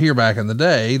 but I hear back in the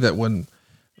day that when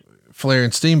Flair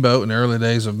and Steamboat in the early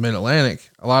days of Mid-Atlantic,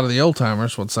 a lot of the old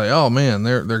timers would say, "Oh man,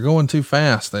 they're going too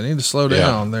fast. They need to slow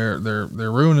down. They're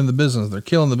ruining the business. They're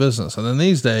killing the business." And then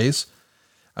these days,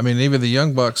 I mean, even the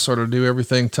Young Bucks sort of do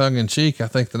everything tongue in cheek. I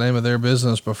think the name of their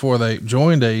business before they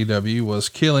joined AEW was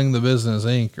Killing the Business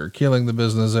Inc. or Killing the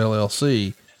Business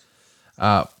LLC.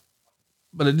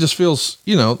 But it just feels,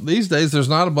 these days there's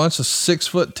not a bunch of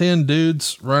 6'10"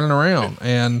 dudes running around,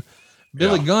 and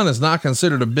Billy Gunn is not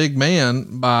considered a big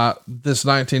man by this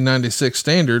 1996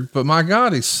 standard, but my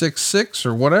God, he's 6'6"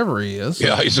 or whatever he is.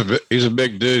 Yeah. He's a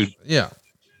big dude. Yeah.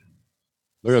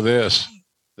 Look at this.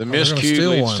 The miscue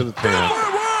leads to the pin. A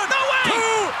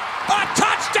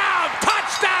touchdown!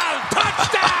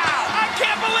 I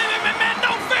can't believe it, man.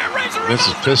 No fair razor. This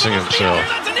is pissing himself.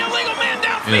 That's an illegal man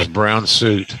down. In his brown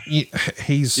suit. You should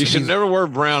he's never wear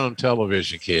brown on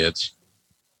television, kids.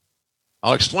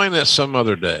 I'll explain that some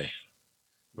other day.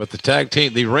 But the tag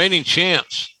team, the reigning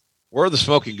champs, were the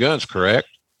Smoking Guns, correct?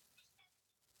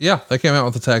 Yeah, they came out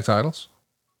with the tag titles.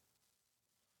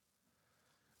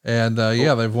 And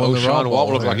they've won the Raw. Sean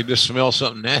Waltman looked like he just smelled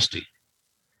something nasty.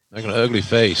 Like an ugly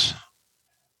face.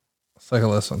 Let's take a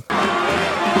listen.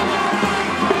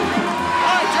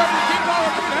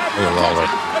 all that.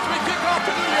 As we kick off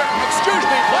the new year, excuse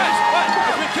me, please.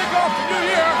 As we kick off the new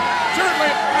year,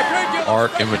 certainly a great deal of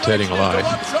Art imitating life.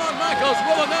 Shawn Michaels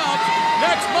will announce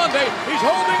next Monday he's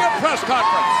holding a press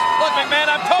conference. Look, McMahon,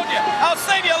 I've told you, I'll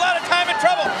save you a lot of time and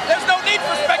trouble. There's no need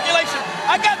for speculation.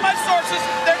 I got my sources.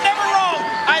 They're never wrong.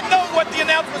 I know what the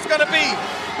announcement's going to be.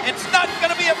 It's not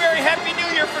going to be a very happy new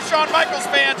year for Shawn Michaels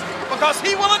fans because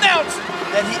he will announce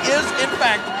that he is, in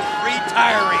fact,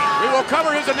 retiring. We will cover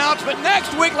his announcement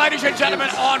next week, ladies and gentlemen,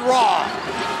 on Raw.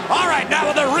 All right, now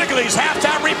with the Wrigley's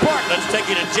halftime report, let's take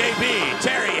you to JB,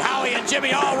 Terry, Howie, and Jimmy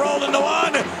all rolled into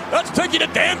one. Let's take you to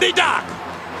Dandy Doc.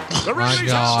 The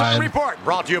Wrigley's halftime report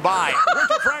brought to you by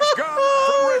Winter Fresh Gum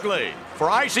from Wrigley for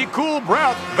icy cool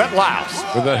breath that lasts.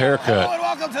 With that haircut. Hello and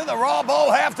welcome to the Raw Bowl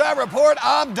halftime report.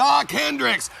 I'm Doc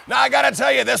Hendricks. Now I gotta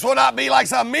tell you, this will not be like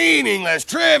some meaningless,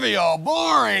 trivial,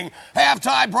 boring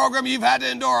halftime program you've had to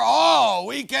endure all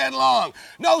weekend long.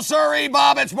 No sirree,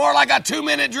 Bob, it's more like a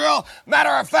 2-minute drill.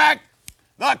 Matter of fact,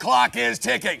 the clock is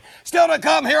ticking. Still to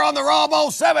come here on the Raw Bowl,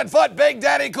 7-foot Big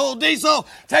Daddy Cool Diesel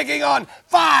taking on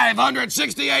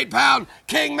 568-pound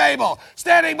King Mabel.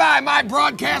 Standing by, my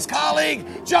broadcast colleague,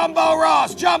 Jumbo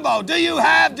Ross. Jumbo, do you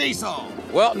have Diesel?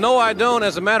 Well, no, I don't.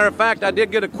 As a matter of fact, I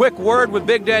did get a quick word with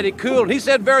Big Daddy Cool, and he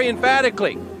said very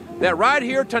emphatically that right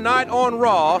here tonight on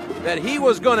Raw, that he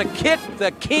was going to kick the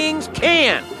King's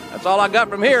can. That's all I got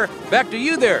from here. Back to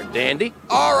you there, Dandy.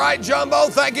 All right, Jumbo,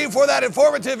 thank you for that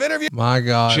informative interview. My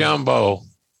God. Jumbo.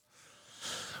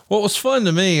 What was fun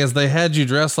to me is they had you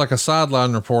dressed like a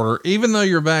sideline reporter, even though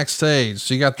you're backstage.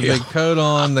 So you got the big coat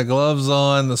on, the gloves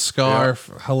on, the scarf.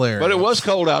 Yeah. Hilarious. But it was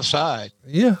cold outside.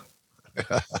 Yeah.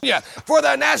 Yeah, for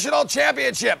the national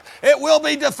championship, it will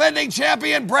be defending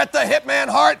champion Bret the Hitman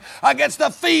Hart against the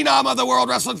phenom of the World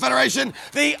Wrestling Federation,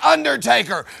 The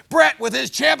Undertaker. Bret with his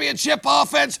championship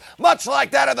offense, much like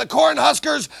that of the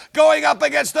Cornhuskers, going up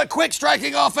against the quick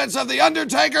striking offense of The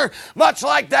Undertaker, much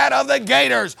like that of the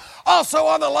Gators. Also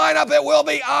on the lineup, it will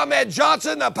be Ahmed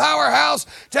Johnson, the powerhouse,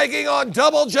 taking on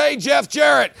Double J Jeff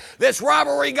Jarrett. This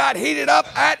rivalry got heated up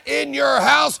at In Your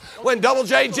House when Double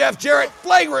J Jeff Jarrett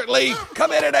flagrantly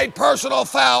committed a personal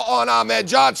foul on Ahmed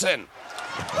Johnson.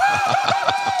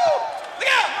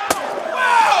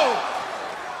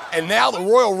 And now the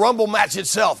Royal Rumble match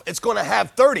itself. It's going to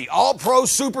have 30 All-Pro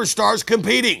superstars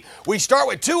competing. We start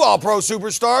with 2 All-Pro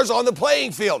superstars on the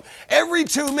playing field. Every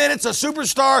 2 minutes, a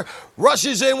superstar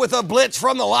rushes in with a blitz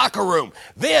from the locker room.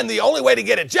 Then the only way to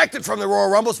get ejected from the Royal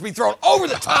Rumble is to be thrown over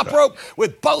the top rope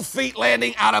with both feet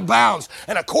landing out of bounds.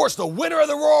 And of course, the winner of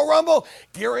the Royal Rumble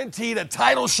guaranteed a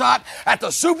title shot at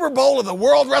the Super Bowl of the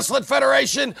World Wrestling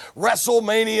Federation,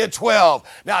 WrestleMania 12.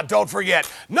 Now, don't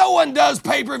forget, no one does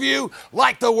pay-per-view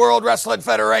like the World Wrestling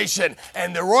Federation,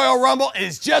 and the Royal Rumble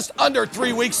is just under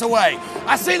 3 weeks away.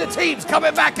 I see the teams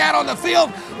coming back out on the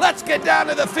field. Let's get down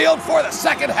to the field for the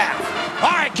second half. All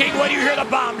right, King, when you hear the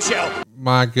bombshell.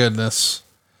 My goodness.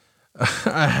 A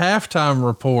halftime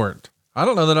report. I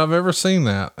don't know that I've ever seen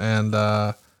that, and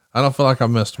I don't feel like I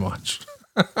missed much.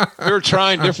 You're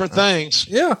trying different things.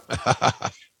 Yeah.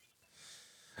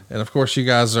 And of course, you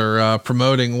guys are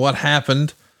promoting what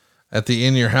happened at the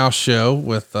In Your House show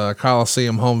with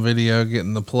Coliseum Home Video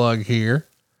getting the plug here.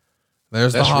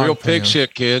 That's the real pig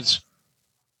shit, kids.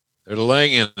 They're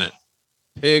laying in it.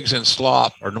 Pigs and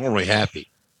slop are normally happy.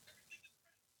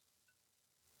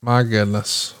 My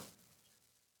goodness.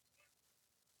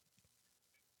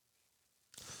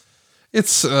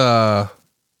 It's, I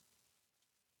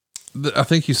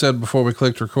think you said before we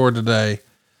clicked record today,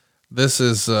 this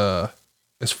is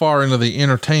as far into the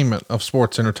entertainment of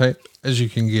sports entertainment as you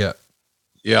can get.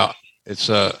 Yeah, it's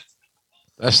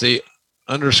that's the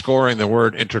underscoring the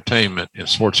word entertainment in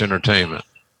sports entertainment.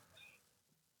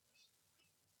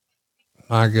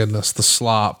 My goodness, the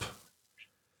slop.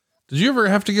 Did you ever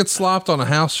have to get slopped on a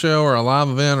house show or a live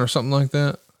event or something like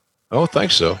that? I don't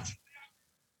think so.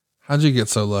 How'd you get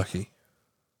so lucky?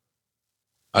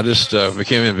 I just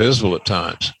became invisible at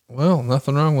times. Well,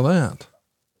 nothing wrong with that.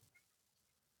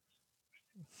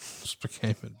 Just became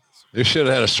invisible. You should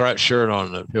have had a striped shirt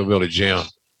on the Hillbilly Jim.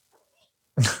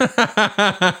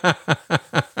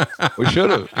 We should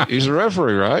have. He's a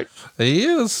referee, right? He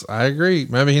is. I agree.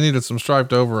 Maybe he needed some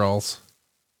striped overalls.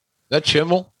 That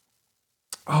Chimmel?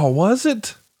 Oh, was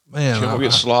it? Man, Chimmel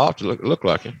gets slopped. Look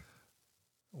like him.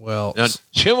 Well, now,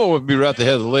 Chimmel would be right at the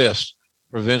head of the list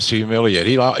for Vince to humiliate.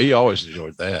 He always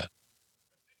enjoyed that.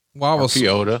 Why was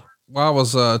Chioda?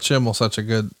 Chimmel such a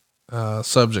good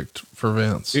subject for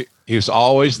Vince? He was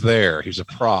always there. He's a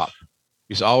prop.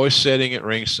 He's always sitting at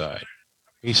ringside.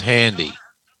 He's handy,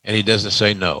 and he doesn't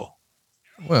say no.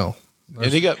 Well,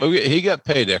 and he got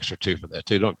paid extra too for that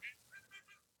too.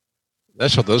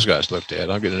 That's what those guys looked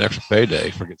at. I'm getting an extra payday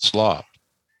for getting slopped.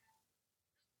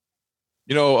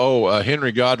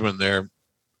 Henry Godwin there.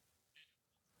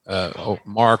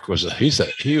 Mark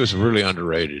he was really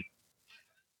underrated.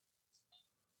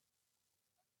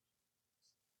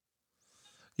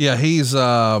 Yeah, he's in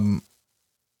an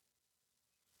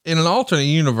alternate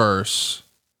universe.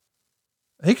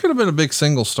 He could have been a big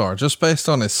single star just based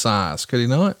on his size. Could he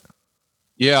not?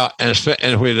 Yeah, and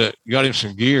if we got him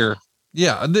some gear.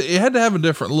 Yeah, it had to have a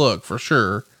different look for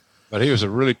sure. But he was a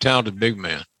really talented big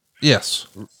man. Yes.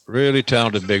 Really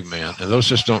talented big man. And those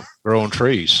just don't grow on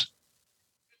trees.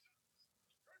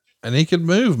 And he could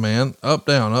move, man. Up,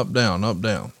 down, up, down, up,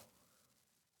 down.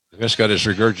 He just got his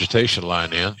regurgitation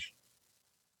line in.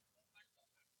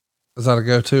 Is that a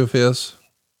go-to of his?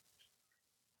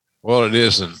 Well, it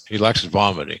is. And he likes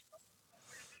vomiting.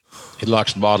 He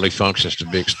likes bodily functions to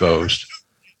be exposed.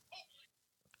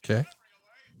 Okay.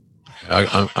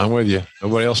 I'm with you.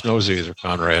 Nobody else knows either,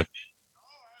 Conrad.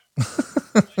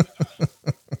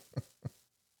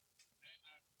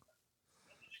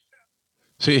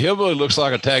 See, Hillbilly looks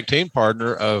like a tag team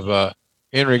partner of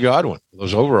Henry Godwin,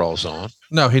 those overalls on.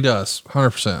 No, he does.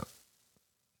 100%.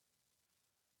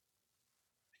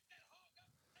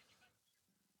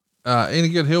 Any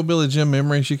good Hillbilly Jim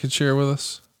memories you could share with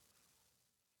us?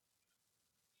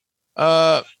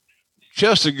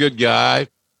 Just a good guy,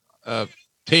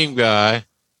 team guy.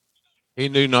 He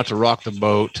knew not to rock the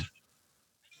boat.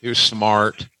 He was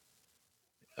smart.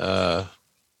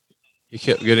 He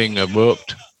kept getting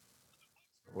booked,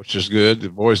 which is good. The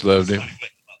boys loved him.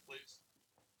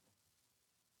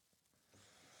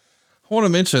 I want to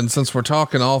mention, since we're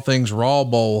talking all things Raw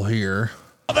Bowl here,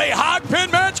 the hog pin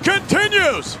match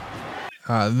continues.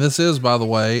 This is, by the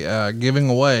way, giving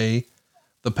away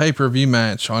the pay-per-view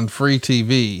match on free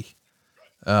TV.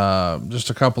 Just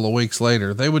a couple of weeks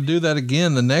later, they would do that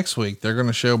again the next week. They're going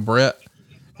to show Brett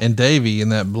and Davey in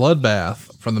that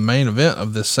bloodbath from the main event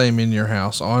of this same In Your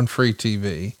House on free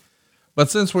TV. But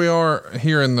since we are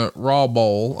here in the Raw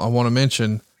Bowl, I want to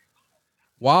mention,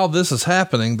 while this is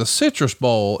happening, the Citrus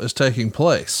Bowl is taking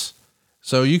place.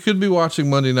 So you could be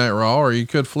watching Monday Night Raw, or you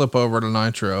could flip over to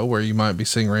Nitro, where you might be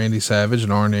seeing Randy Savage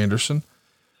and Arn Anderson.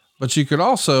 But you could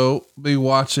also be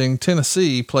watching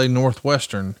Tennessee play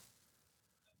Northwestern.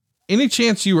 Any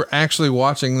chance you were actually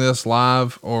watching this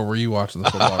live, or were you watching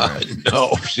the football game?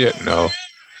 No.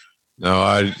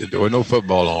 There was no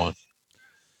football on.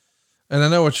 And I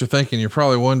know what you're thinking. You're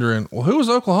probably wondering, well, who was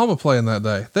Oklahoma playing that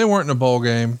day? They weren't in a bowl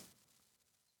game.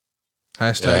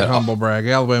 Hashtag humble brag.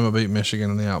 Alabama beat Michigan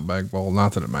in the Outback Bowl.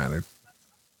 Not that it mattered.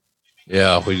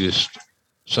 Yeah. We just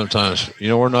sometimes,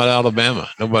 we're not Alabama.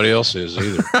 Nobody else is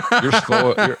either. You're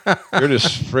spoiled. You're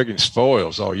just friggin'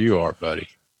 spoils. All you are, buddy.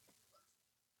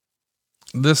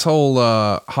 This whole,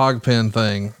 hog pen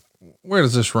thing, where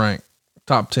does this rank?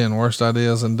 Top 10 worst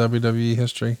ideas in WWE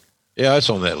history? Yeah, it's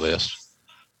on that list.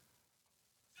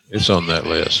 It's on that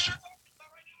list.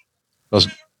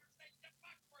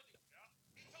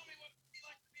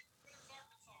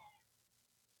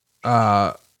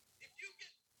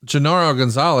 Gennaro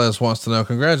Gonzalez wants to know,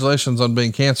 congratulations on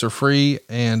being cancer free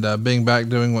and being back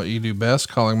doing what you do best,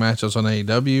 calling matches on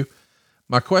AEW.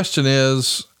 My question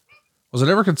is, was it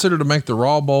ever considered to make the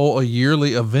Raw Bowl a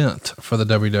yearly event for the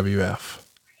WWF?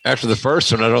 After the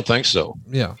first one, I don't think so.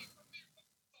 Yeah.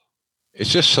 It's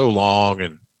just so long,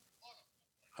 and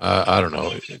I don't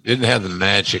know. It didn't have the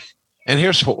magic. And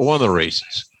here's one of the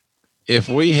reasons. If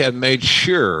we had made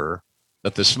sure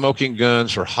that the Smoking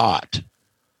Guns were hot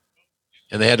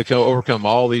and they had to overcome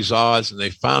all these odds and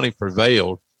they finally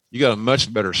prevailed, you got a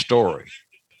much better story.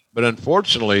 But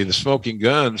unfortunately, the Smoking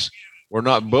Guns were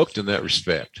not booked in that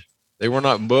respect. They were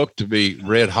not booked to be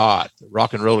red hot,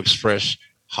 Rock and Roll Express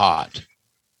hot.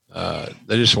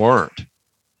 They just weren't.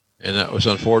 And that was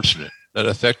unfortunate. That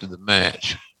affected the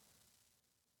match.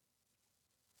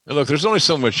 And look, there's only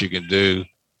so much you can do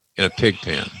in a pig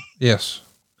pen. Yes.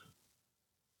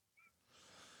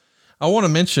 I want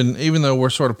to mention, even though we're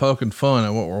sort of poking fun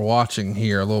at what we're watching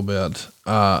here a little bit,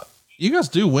 you guys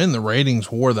do win the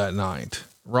ratings war that night.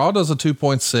 Raw does a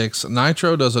 2.6,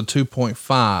 Nitro does a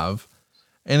 2.5.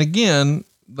 And again,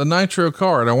 the Nitro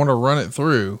card, I want to run it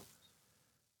through.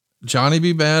 Johnny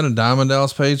B. Bad and Diamond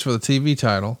Dallas Page for the TV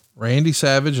title, Randy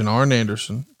Savage and Arn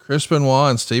Anderson, Chris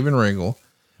Benoit and Steven Regal,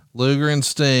 Luger and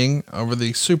Sting over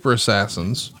the Super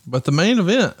Assassins. But the main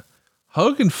event,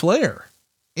 Hogan Flair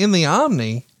in the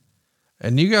Omni,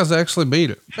 and you guys actually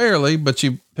beat it. Barely, but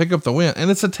you pick up the win.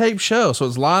 And it's a taped show, so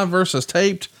it's live versus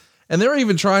taped. And they're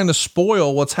even trying to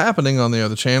spoil what's happening on the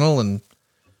other channel, and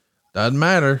doesn't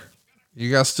matter. You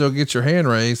guys still get your hand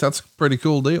raised. That's a pretty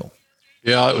cool deal.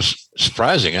 Yeah, it was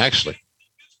surprising, actually.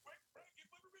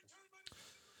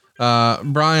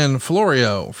 Brian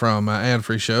Florio from Ad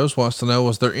Free Shows wants to know,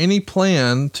 was there any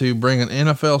plan to bring an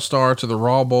NFL star to the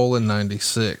Raw Bowl in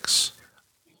 96?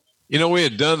 You know, we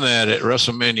had done that at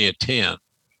WrestleMania 10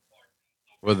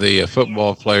 with the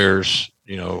football players,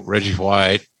 you know, Reggie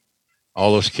White,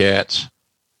 all those cats,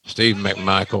 Steve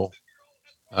McMichael.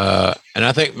 And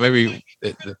I think maybe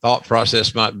the thought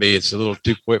process might be it's a little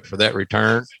too quick for that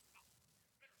return.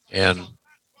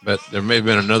 But there may have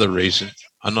been another reason.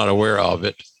 I'm not aware of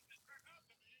it.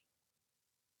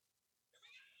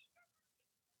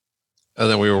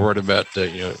 Other than we were worried about,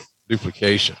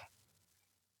 duplication.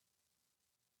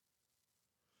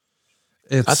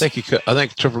 I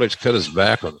think Triple H cut his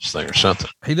back on this thing or something.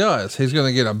 He does. He's going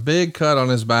to get a big cut on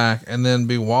his back and then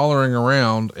be wallering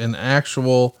around in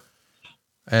actual,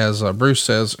 as Bruce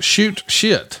says, shoot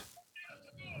shit.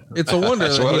 It's a wonder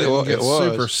that he didn't get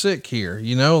super sick here.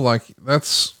 You know, like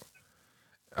that's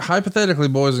hypothetically,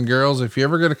 boys and girls, if you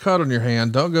ever get a cut on your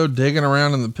hand, don't go digging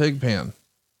around in the pig pen.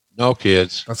 No,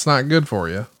 kids. That's not good for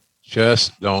you.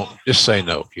 Just say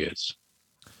no, kids.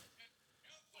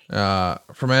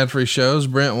 From Ad Free Shows,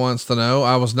 Brent wants to know,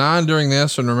 I was 9 during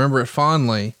this and remember it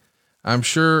fondly. I'm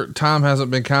sure time hasn't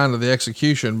been kind to the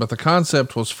execution, but the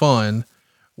concept was fun.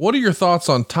 What are your thoughts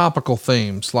on topical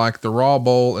themes like the Raw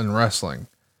Bowl and wrestling?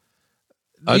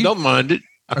 I don't mind it.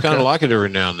 I kind of like it every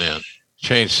now and then.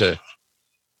 Change the,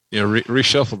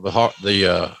 reshuffle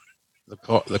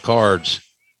the cards.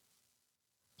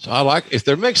 So I like, if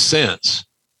there makes sense,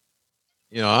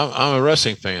 I'm a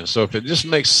wrestling fan. So if it just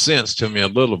makes sense to me a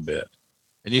little bit,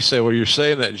 and you say, well, you're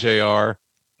saying that JR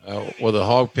with a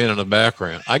hog pen in the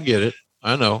background. I get it.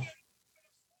 I know.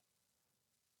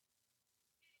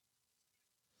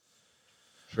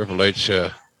 Triple H,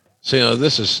 I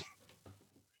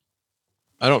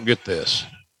don't get this.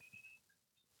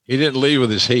 He didn't lead with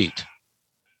his heat.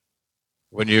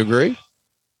 Wouldn't you agree?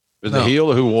 With the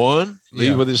heel who won,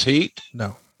 lead with his heat?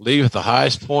 No. Lead at the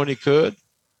highest point he could?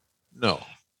 No.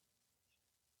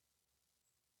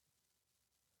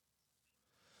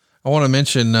 I want to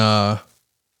mention,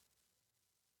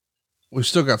 we've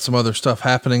still got some other stuff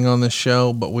happening on this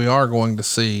show, but we are going to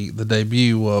see the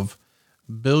debut of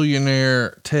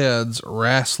Billionaire Ted's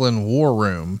Wrestling War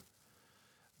Room.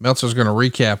 Meltzer's going to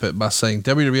recap it by saying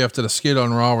WWF did a skit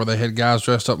on Raw where they had guys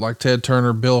dressed up like Ted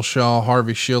Turner, Bill Shaw,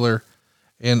 Harvey Schiller,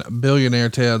 and Billionaire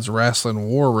Ted's Wrestling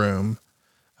War Room.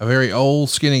 A very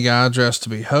old skinny guy dressed to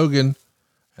be Hogan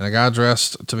and a guy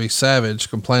dressed to be Savage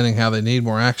complaining how they need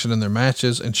more action in their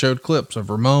matches, and showed clips of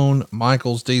Ramon,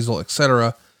 Michaels, Diesel,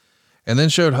 etc. And then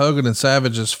showed Hogan and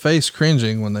Savage's face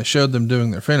cringing when they showed them doing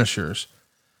their finishers.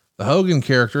 The Hogan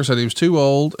character said he was too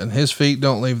old and his feet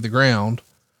don't leave the ground,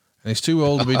 and he's too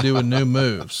old to be doing new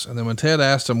moves. And then when Ted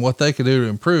asked him what they could do to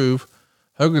improve,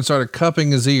 Hogan started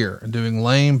cupping his ear and doing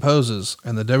lame poses.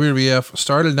 And the WWF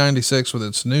started 96 with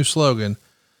its new slogan,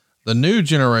 the new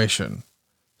generation,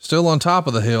 still on top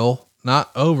of the hill,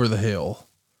 not over the hill.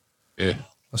 Yeah.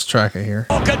 Let's track it here.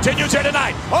 Continues here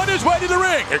tonight. On his way to the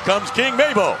ring, here comes King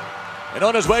Mabel. And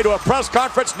on his way to a press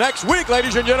conference next week,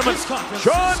 ladies and gentlemen,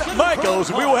 Shawn Michaels.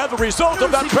 We will have the result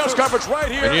of that press conference right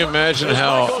here. Can you imagine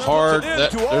how hard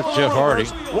there's Jeff Hardy?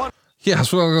 Yeah,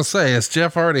 that's what I was going to say. It's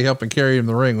Jeff Hardy helping carry him in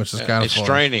the ring, which is kind of it's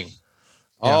straining.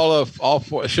 Yeah. All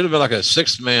four. It should have been like a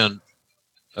 6-man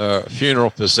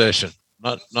funeral procession,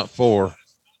 not 4.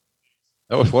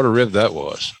 That was what a rib that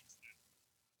was.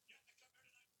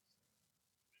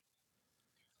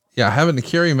 Yeah, having to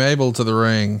carry Mabel to the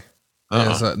ring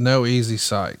is no easy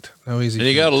sight. No easy. And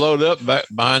you got to load up back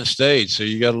behind stage. So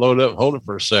you got to load up, hold it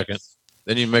for a second.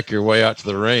 Then you make your way out to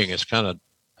the ring. It's kind of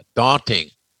a daunting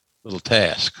little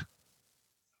task.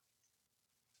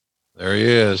 There he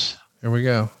is. Here we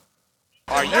go.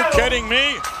 Are you kidding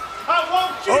me?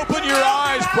 Open your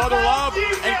eyes, brother love,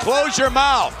 and close your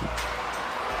mouth.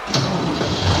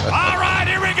 All right,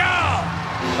 here we go.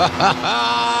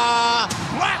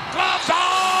 Black gloves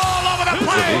all over the place.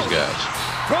 Look at these guys.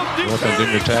 You want them to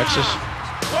do your taxes?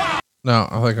 No,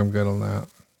 I think I'm good on that.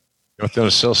 You want them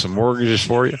to sell some mortgages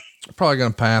for you? I'm probably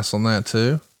going to pass on that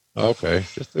too. Okay.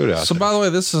 Just do it out So there. by the way,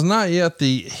 this is not yet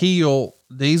the heel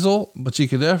Diesel, but you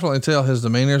can definitely tell his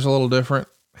demeanor is a little different.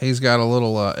 He's got a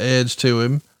little edge to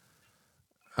him.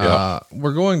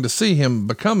 We're going to see him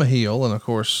become a heel. And of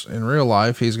course, in real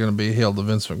life, he's going to be a heel to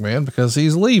Vince McMahon because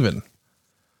he's leaving.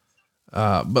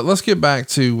 But let's get back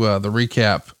to the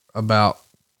recap about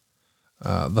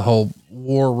the whole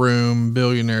War Room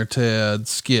Billionaire Ted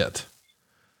skit.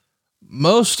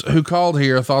 Most who called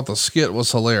here thought the skit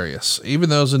was hilarious, even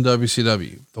those in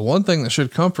WCW. The one thing that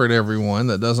should comfort everyone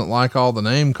that doesn't like all the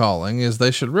name calling is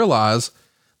they should realize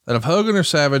that if Hogan or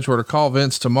Savage were to call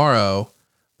Vince tomorrow,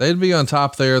 they'd be on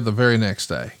top there the very next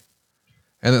day.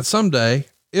 And that someday,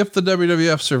 if the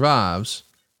WWF survives,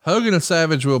 Hogan and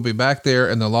Savage will be back there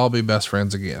and they'll all be best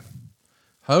friends again.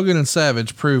 Hogan and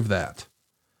Savage proved that.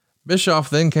 Bischoff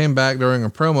then came back during a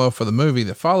promo for the movie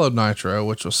that followed Nitro,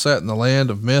 which was set in the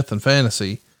land of myth and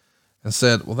fantasy, and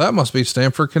said, well, that must be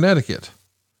Stamford, Connecticut.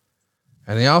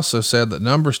 And he also said that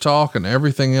numbers talk and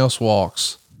everything else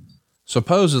walks.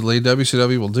 Supposedly,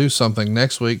 WCW will do something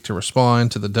next week to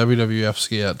respond to the WWF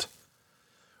skit.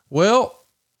 Well,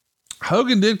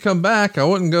 Hogan did come back. I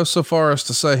wouldn't go so far as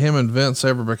to say him and Vince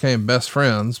ever became best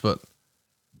friends, but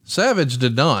Savage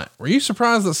did not. Were you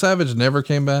surprised that Savage never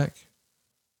came back?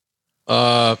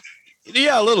 Yeah,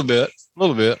 a little bit.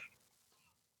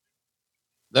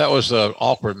 That was an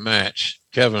awkward match.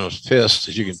 Kevin was pissed,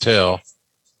 as you can tell.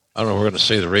 I don't know if we're going to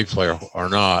see the replay or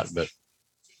not, but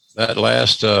that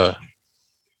last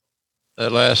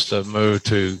move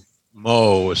to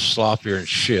Mo was sloppier and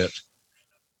shit.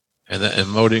 And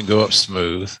Mo didn't go up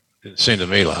smooth. It seemed to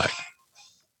me like.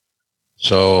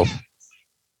 So,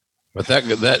 but that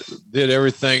did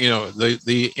everything,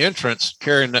 the entrance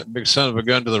carrying that big son of a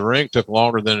gun to the ring took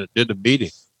longer than it did to beat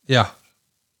him. Yeah.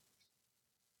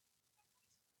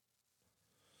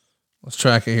 Let's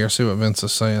track it here. See what Vince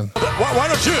is saying. Why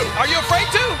don't you? Are you afraid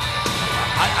to?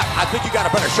 I think you got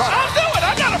a better shot. I'll do it.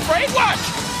 I'm not afraid. Watch.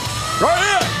 Go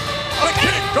ahead. The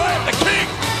King. Go ahead. The King.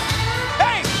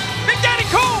 Hey, Big Daddy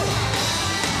Cool.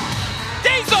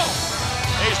 Diesel.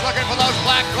 He's looking for those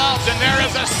black gloves, and there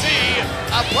is a sea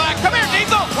of black. Come here,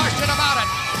 Diesel. No question about it.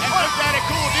 And Big Daddy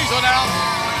Cool Diesel now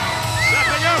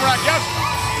stepping over, I guess.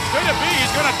 Could it be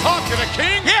he's going to talk to the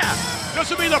King? Yeah. This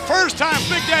will be the first time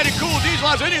Big Daddy Cool Diesel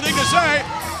has anything to say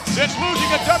since losing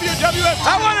a WWF.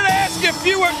 I wanted to ask you if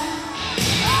you were.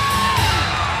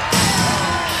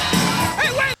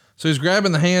 Hey, wait. So he's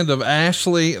grabbing the hand of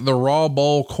Ashley, the Raw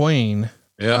Bowl Queen.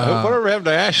 Yeah. Whatever happened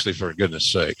to Ashley, for goodness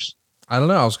sakes? I don't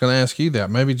know. I was going to ask you that.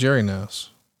 Maybe Jerry knows.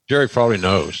 Jerry probably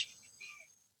knows.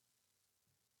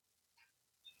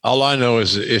 All I know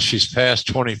is if she's past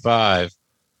 25,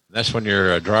 that's when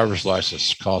your driver's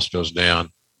license cost goes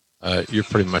down. You're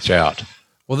pretty much out.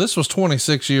 Well, this was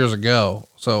 26 years ago.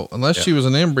 So unless she was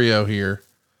an embryo here,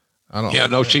 I don't. Yeah,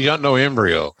 no, she's not no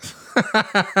embryo.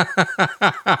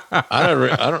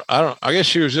 I guess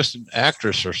she was just an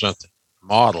actress or something,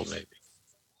 model maybe.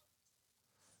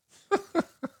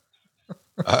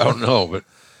 I don't know, but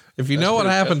if you know what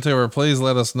happened to her, please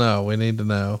let us know. We need to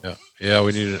know. Yeah,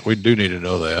 we do need to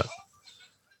know that.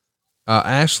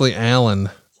 Ashley Allen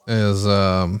is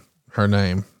her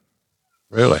name.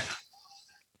 Really?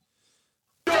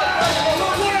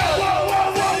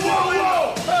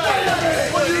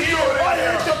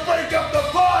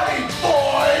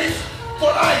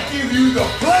 You the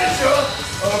pleasure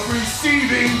of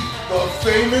receiving the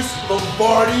famous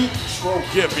Lombardi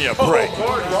Trophy. Give me a break.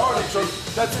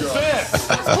 That's it.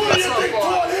 Who do you think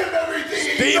taught him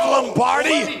everything? Steve Lombardi?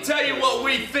 Let me tell you what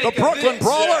we think. The Brooklyn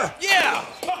Brawler? Yeah.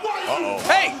 Uh-oh.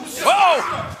 Hey. Whoa.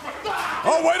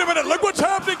 Oh, wait a minute. Look what's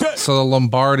happening to. So the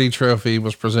Lombardi Trophy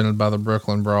was presented by the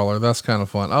Brooklyn Brawler. That's kind of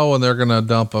fun. Oh, and they're going to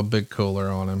dump a big cooler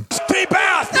on him. Steve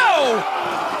Bass.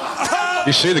 No.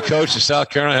 You see the coach of South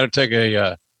Carolina had to take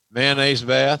a mayonnaise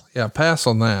bath? Yeah, pass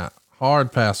on that.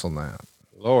 Hard pass on that.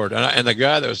 Lord. And the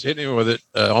guy that was hitting him with it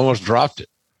almost dropped it.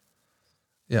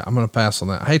 Yeah, I'm going to pass on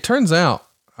that. Hey, turns out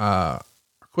a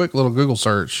quick little Google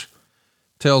search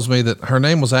tells me that her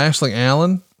name was Ashley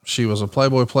Allen. She was a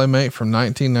Playboy Playmate from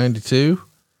 1992.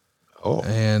 Oh.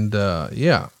 And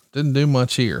didn't do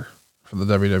much here for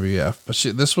the WWF. But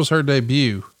this was her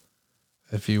debut,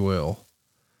 if you will.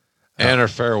 And her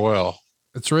farewell.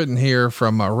 It's written here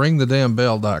from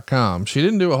ringthedamnbell.com. She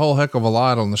didn't do a whole heck of a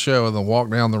lot on the show and then walk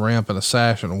down the ramp in a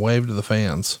sash and wave to the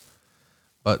fans.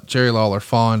 But Jerry Lawler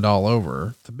fawned all over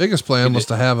her. The biggest plan was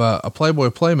to have a Playboy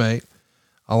Playmate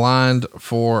aligned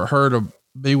for her to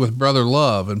be with Brother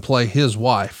Love and play his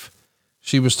wife.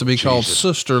 She was to be called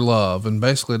Sister Love and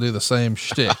basically do the same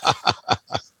shtick.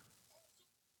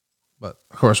 But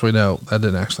of course we know that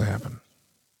didn't actually happen.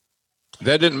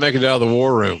 That didn't make it out of the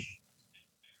war room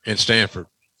in Stamford.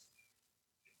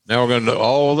 Now we're going to know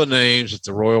all the names at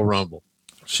the Royal Rumble.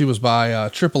 She was by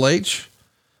Triple H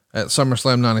at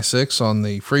SummerSlam 96 on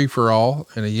the free for all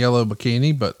in a yellow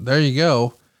bikini, but there you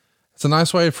go. It's a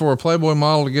nice way for a Playboy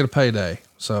model to get a payday.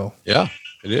 So yeah,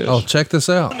 it is. Oh, check this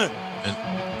out.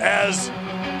 As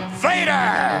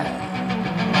Vader.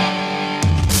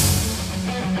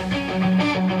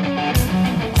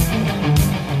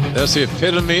 That's the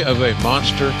epitome of a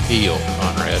monster heel,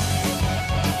 Conrad.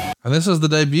 And this is the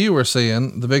debut we're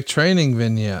seeing, the big training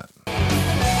vignette.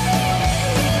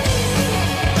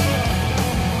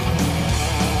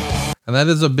 And that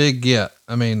is a big get.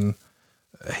 I mean,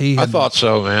 I thought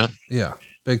so, man. Yeah,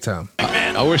 big time.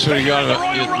 I wish we got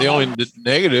him. The only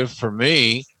negative for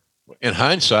me in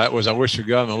hindsight was I wish we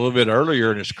got him a little bit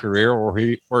earlier in his career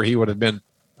where he would have been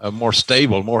more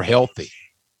stable, more healthy.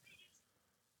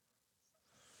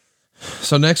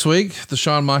 So next week, the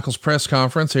Shawn Michaels press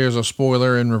conference, here's a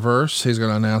spoiler in reverse. He's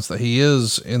going to announce that he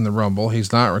is in the Rumble.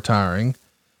 He's not retiring.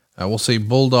 We'll see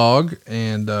Bulldog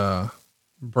and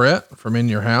Brett from In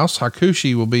Your House.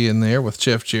 Hakushi will be in there with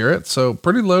Jeff Jarrett. So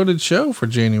pretty loaded show for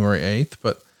January 8th,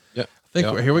 but I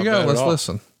think here we go. Let's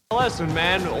listen. Listen,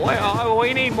 man,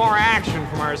 we need more action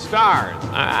from our stars.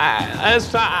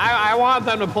 I want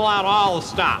them to pull out all the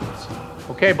stops.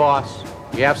 Okay, boss.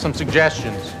 We have some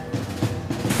suggestions.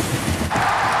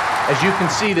 As you can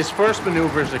see, this first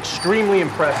maneuver is extremely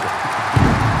impressive.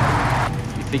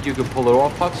 You think you could pull it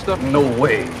off, Huckster? No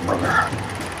way, brother.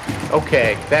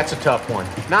 Okay, that's a tough one.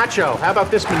 Nacho, how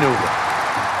about this maneuver?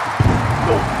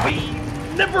 No way,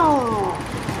 never.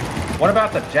 What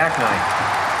about the jackknife?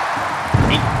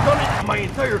 Ain't done it in my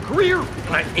entire career,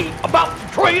 and I ain't about to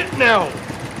try it now.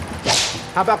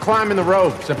 How about climbing the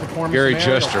ropes and performing Gary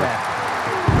Chester.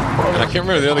 And I can't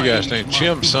remember the other guy's name,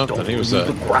 Jim something. He was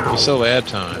so ad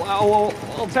time. Well,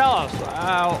 tell us,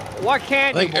 what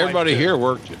can't I think everybody here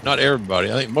worked, not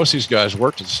everybody. I think most of these guys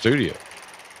worked at the studio.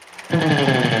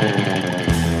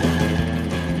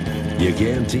 You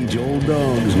can't teach old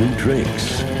dogs new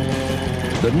tricks.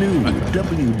 The new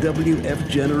WWF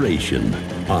generation,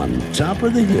 on top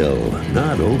of the hill,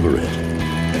 not over it.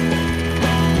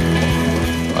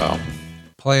 Wow.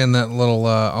 Playing that little,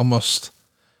 almost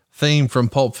theme from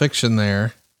Pulp Fiction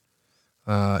there.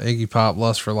 Iggy Pop,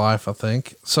 Lust for Life, I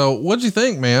think. So what'd you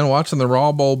think, man, watching the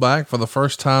Raw Bowl back for the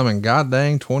first time in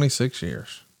goddamn 26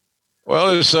 years? Well,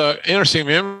 it was interesting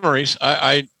memories.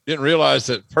 I didn't realize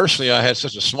that personally I had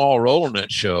such a small role in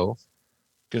that show,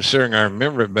 considering I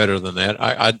remember it better than that.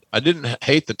 I didn't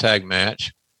hate the tag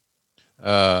match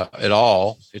at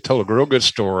all. It told a real good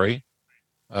story.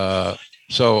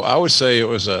 So I would say it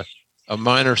was a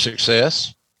minor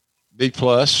success, B+,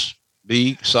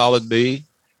 B, solid B,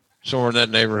 somewhere in that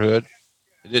neighborhood.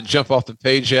 It didn't jump off the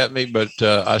page at me, but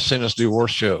I've seen us do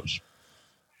worse shows.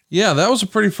 Yeah, that was a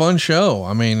pretty fun show.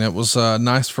 I mean, it was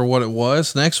nice for what it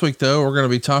was. Next week, though, we're going to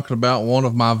be talking about one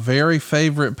of my very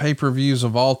favorite pay-per-views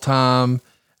of all time.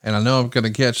 And I know I'm going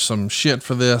to catch some shit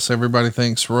for this. Everybody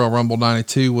thinks Royal Rumble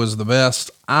 92 was the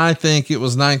best. I think it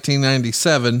was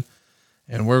 1997.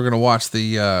 And we're going to watch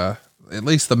the, at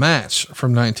least the match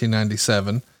from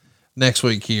 1997 next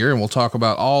week here. And we'll talk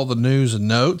about all the news and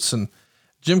notes. And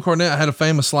Jim Cornette had a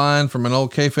famous line from an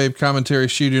old kayfabe commentary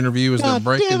shoot interview as they're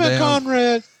breaking down.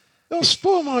 Conrad. Don't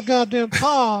spoil my goddamn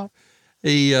pop.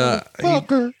 He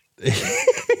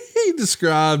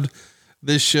described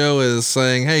this show as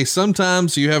saying, hey,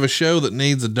 sometimes you have a show that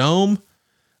needs a dome.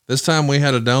 This time we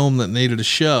had a dome that needed a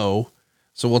show.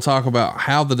 So we'll talk about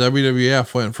how the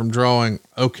WWF went from drawing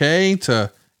okay to,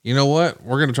 you know what,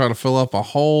 we're going to try to fill up a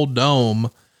whole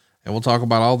dome. And we'll talk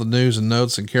about all the news and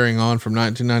notes and carrying on from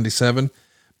 1997.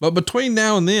 But between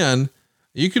now and then,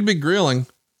 you could be grilling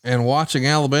and watching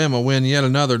Alabama win yet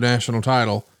another national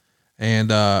title. And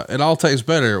it all tastes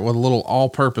better with a little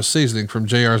all-purpose seasoning from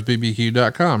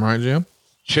jrsbbq.com, right, Jim?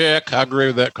 Check. I agree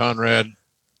with that, Conrad.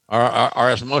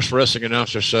 As most wrestling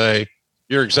announcers say,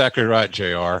 you're exactly right,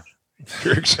 JR.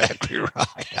 You're exactly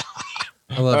right.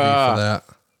 I love you for that.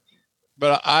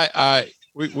 But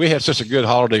we had such a good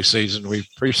holiday season. We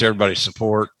appreciate everybody's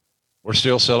support. We're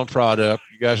still selling product.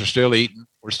 You guys are still eating.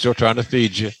 We're still trying to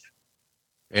feed you.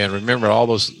 And remember, all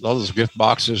those gift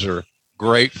boxes are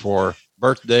great for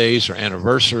birthdays or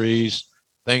anniversaries,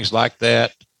 things like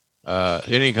that.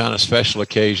 Any kind of special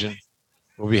occasion,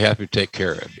 we'll be happy to take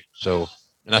care of you. So,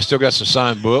 and I still got some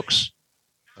signed books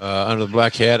under the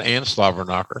Black Hat and Slobber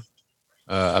Knocker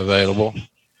available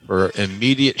for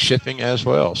immediate shipping as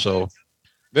well. So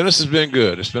Venice has been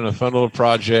good. It's been a fun little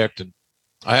project. And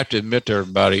I have to admit to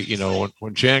everybody, you know,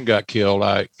 when Jan got killed,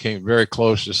 I came very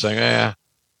close to saying,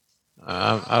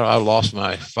 I lost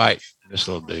my fight in this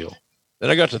little deal. Then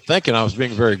I got to thinking I was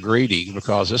being very greedy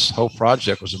because this whole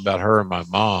project was about her and my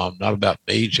mom, not about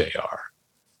me, JR.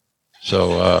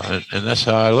 So, and that's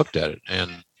how I looked at it.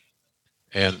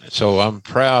 And so I'm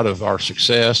proud of our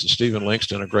success, and Stephen Link's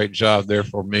done a great job there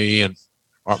for me and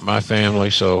my family.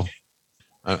 So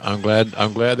I'm glad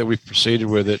that we proceeded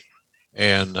with it,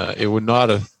 and it would not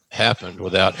have happened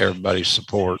without everybody's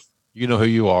support. You know who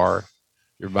you are.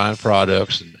 You're buying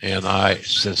products, and I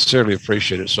sincerely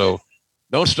appreciate it. So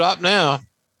don't stop now.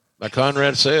 Like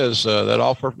Conrad says, that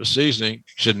all-purpose seasoning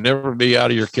should never be out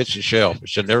of your kitchen shelf. It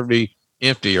should never be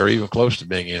empty or even close to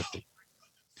being empty.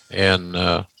 And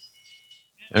of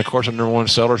course, the number one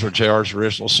sellers are JR's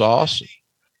Original Sauce.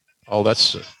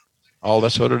 That's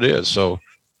what it is. So,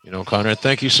 Conrad,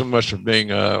 thank you so much for being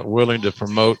willing to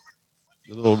promote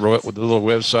the little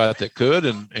website that could,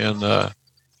 and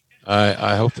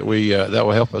I hope that that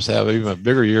will help us have even a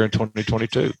bigger year in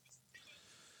 2022.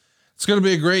 It's going to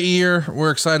be a great year. We're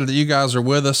excited that you guys are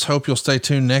with us. Hope you'll stay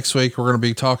tuned next week. We're going to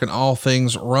be talking all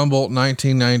things Rumble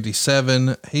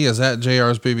 1997. He is at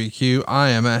JR's BBQ. I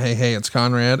am at Hey, it's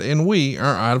Conrad, and we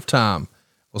are out of time.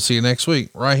 We'll see you next week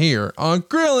right here on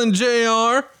Grillin'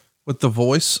 JR with the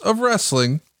voice of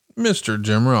wrestling, Mr.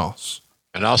 Jim Ross.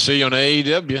 And I'll see you on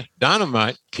AEW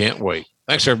Dynamite. Can't wait.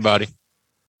 Thanks, everybody.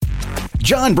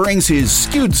 John brings his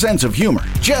skewed sense of humor.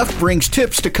 Jeff brings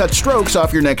tips to cut strokes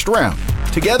off your next round.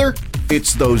 Together,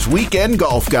 it's those weekend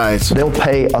golf guys. They'll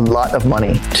pay a lot of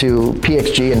money to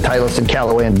PXG and Titleist and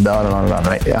Callaway and on and on and on,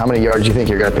 right? How many yards do you think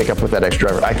you're going to pick up with that extra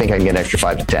driver? I think I can get an extra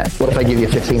 5 to 10. What if I give you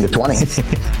 15 to 20?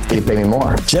 You pay me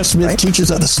more. Jeff Smith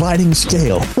teaches on a sliding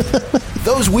scale.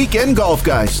 Those Weekend Golf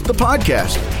Guys, the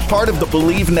podcast, part of the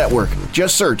Believe Network.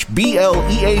 Just search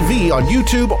BLEAV on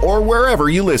YouTube or wherever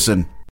you listen.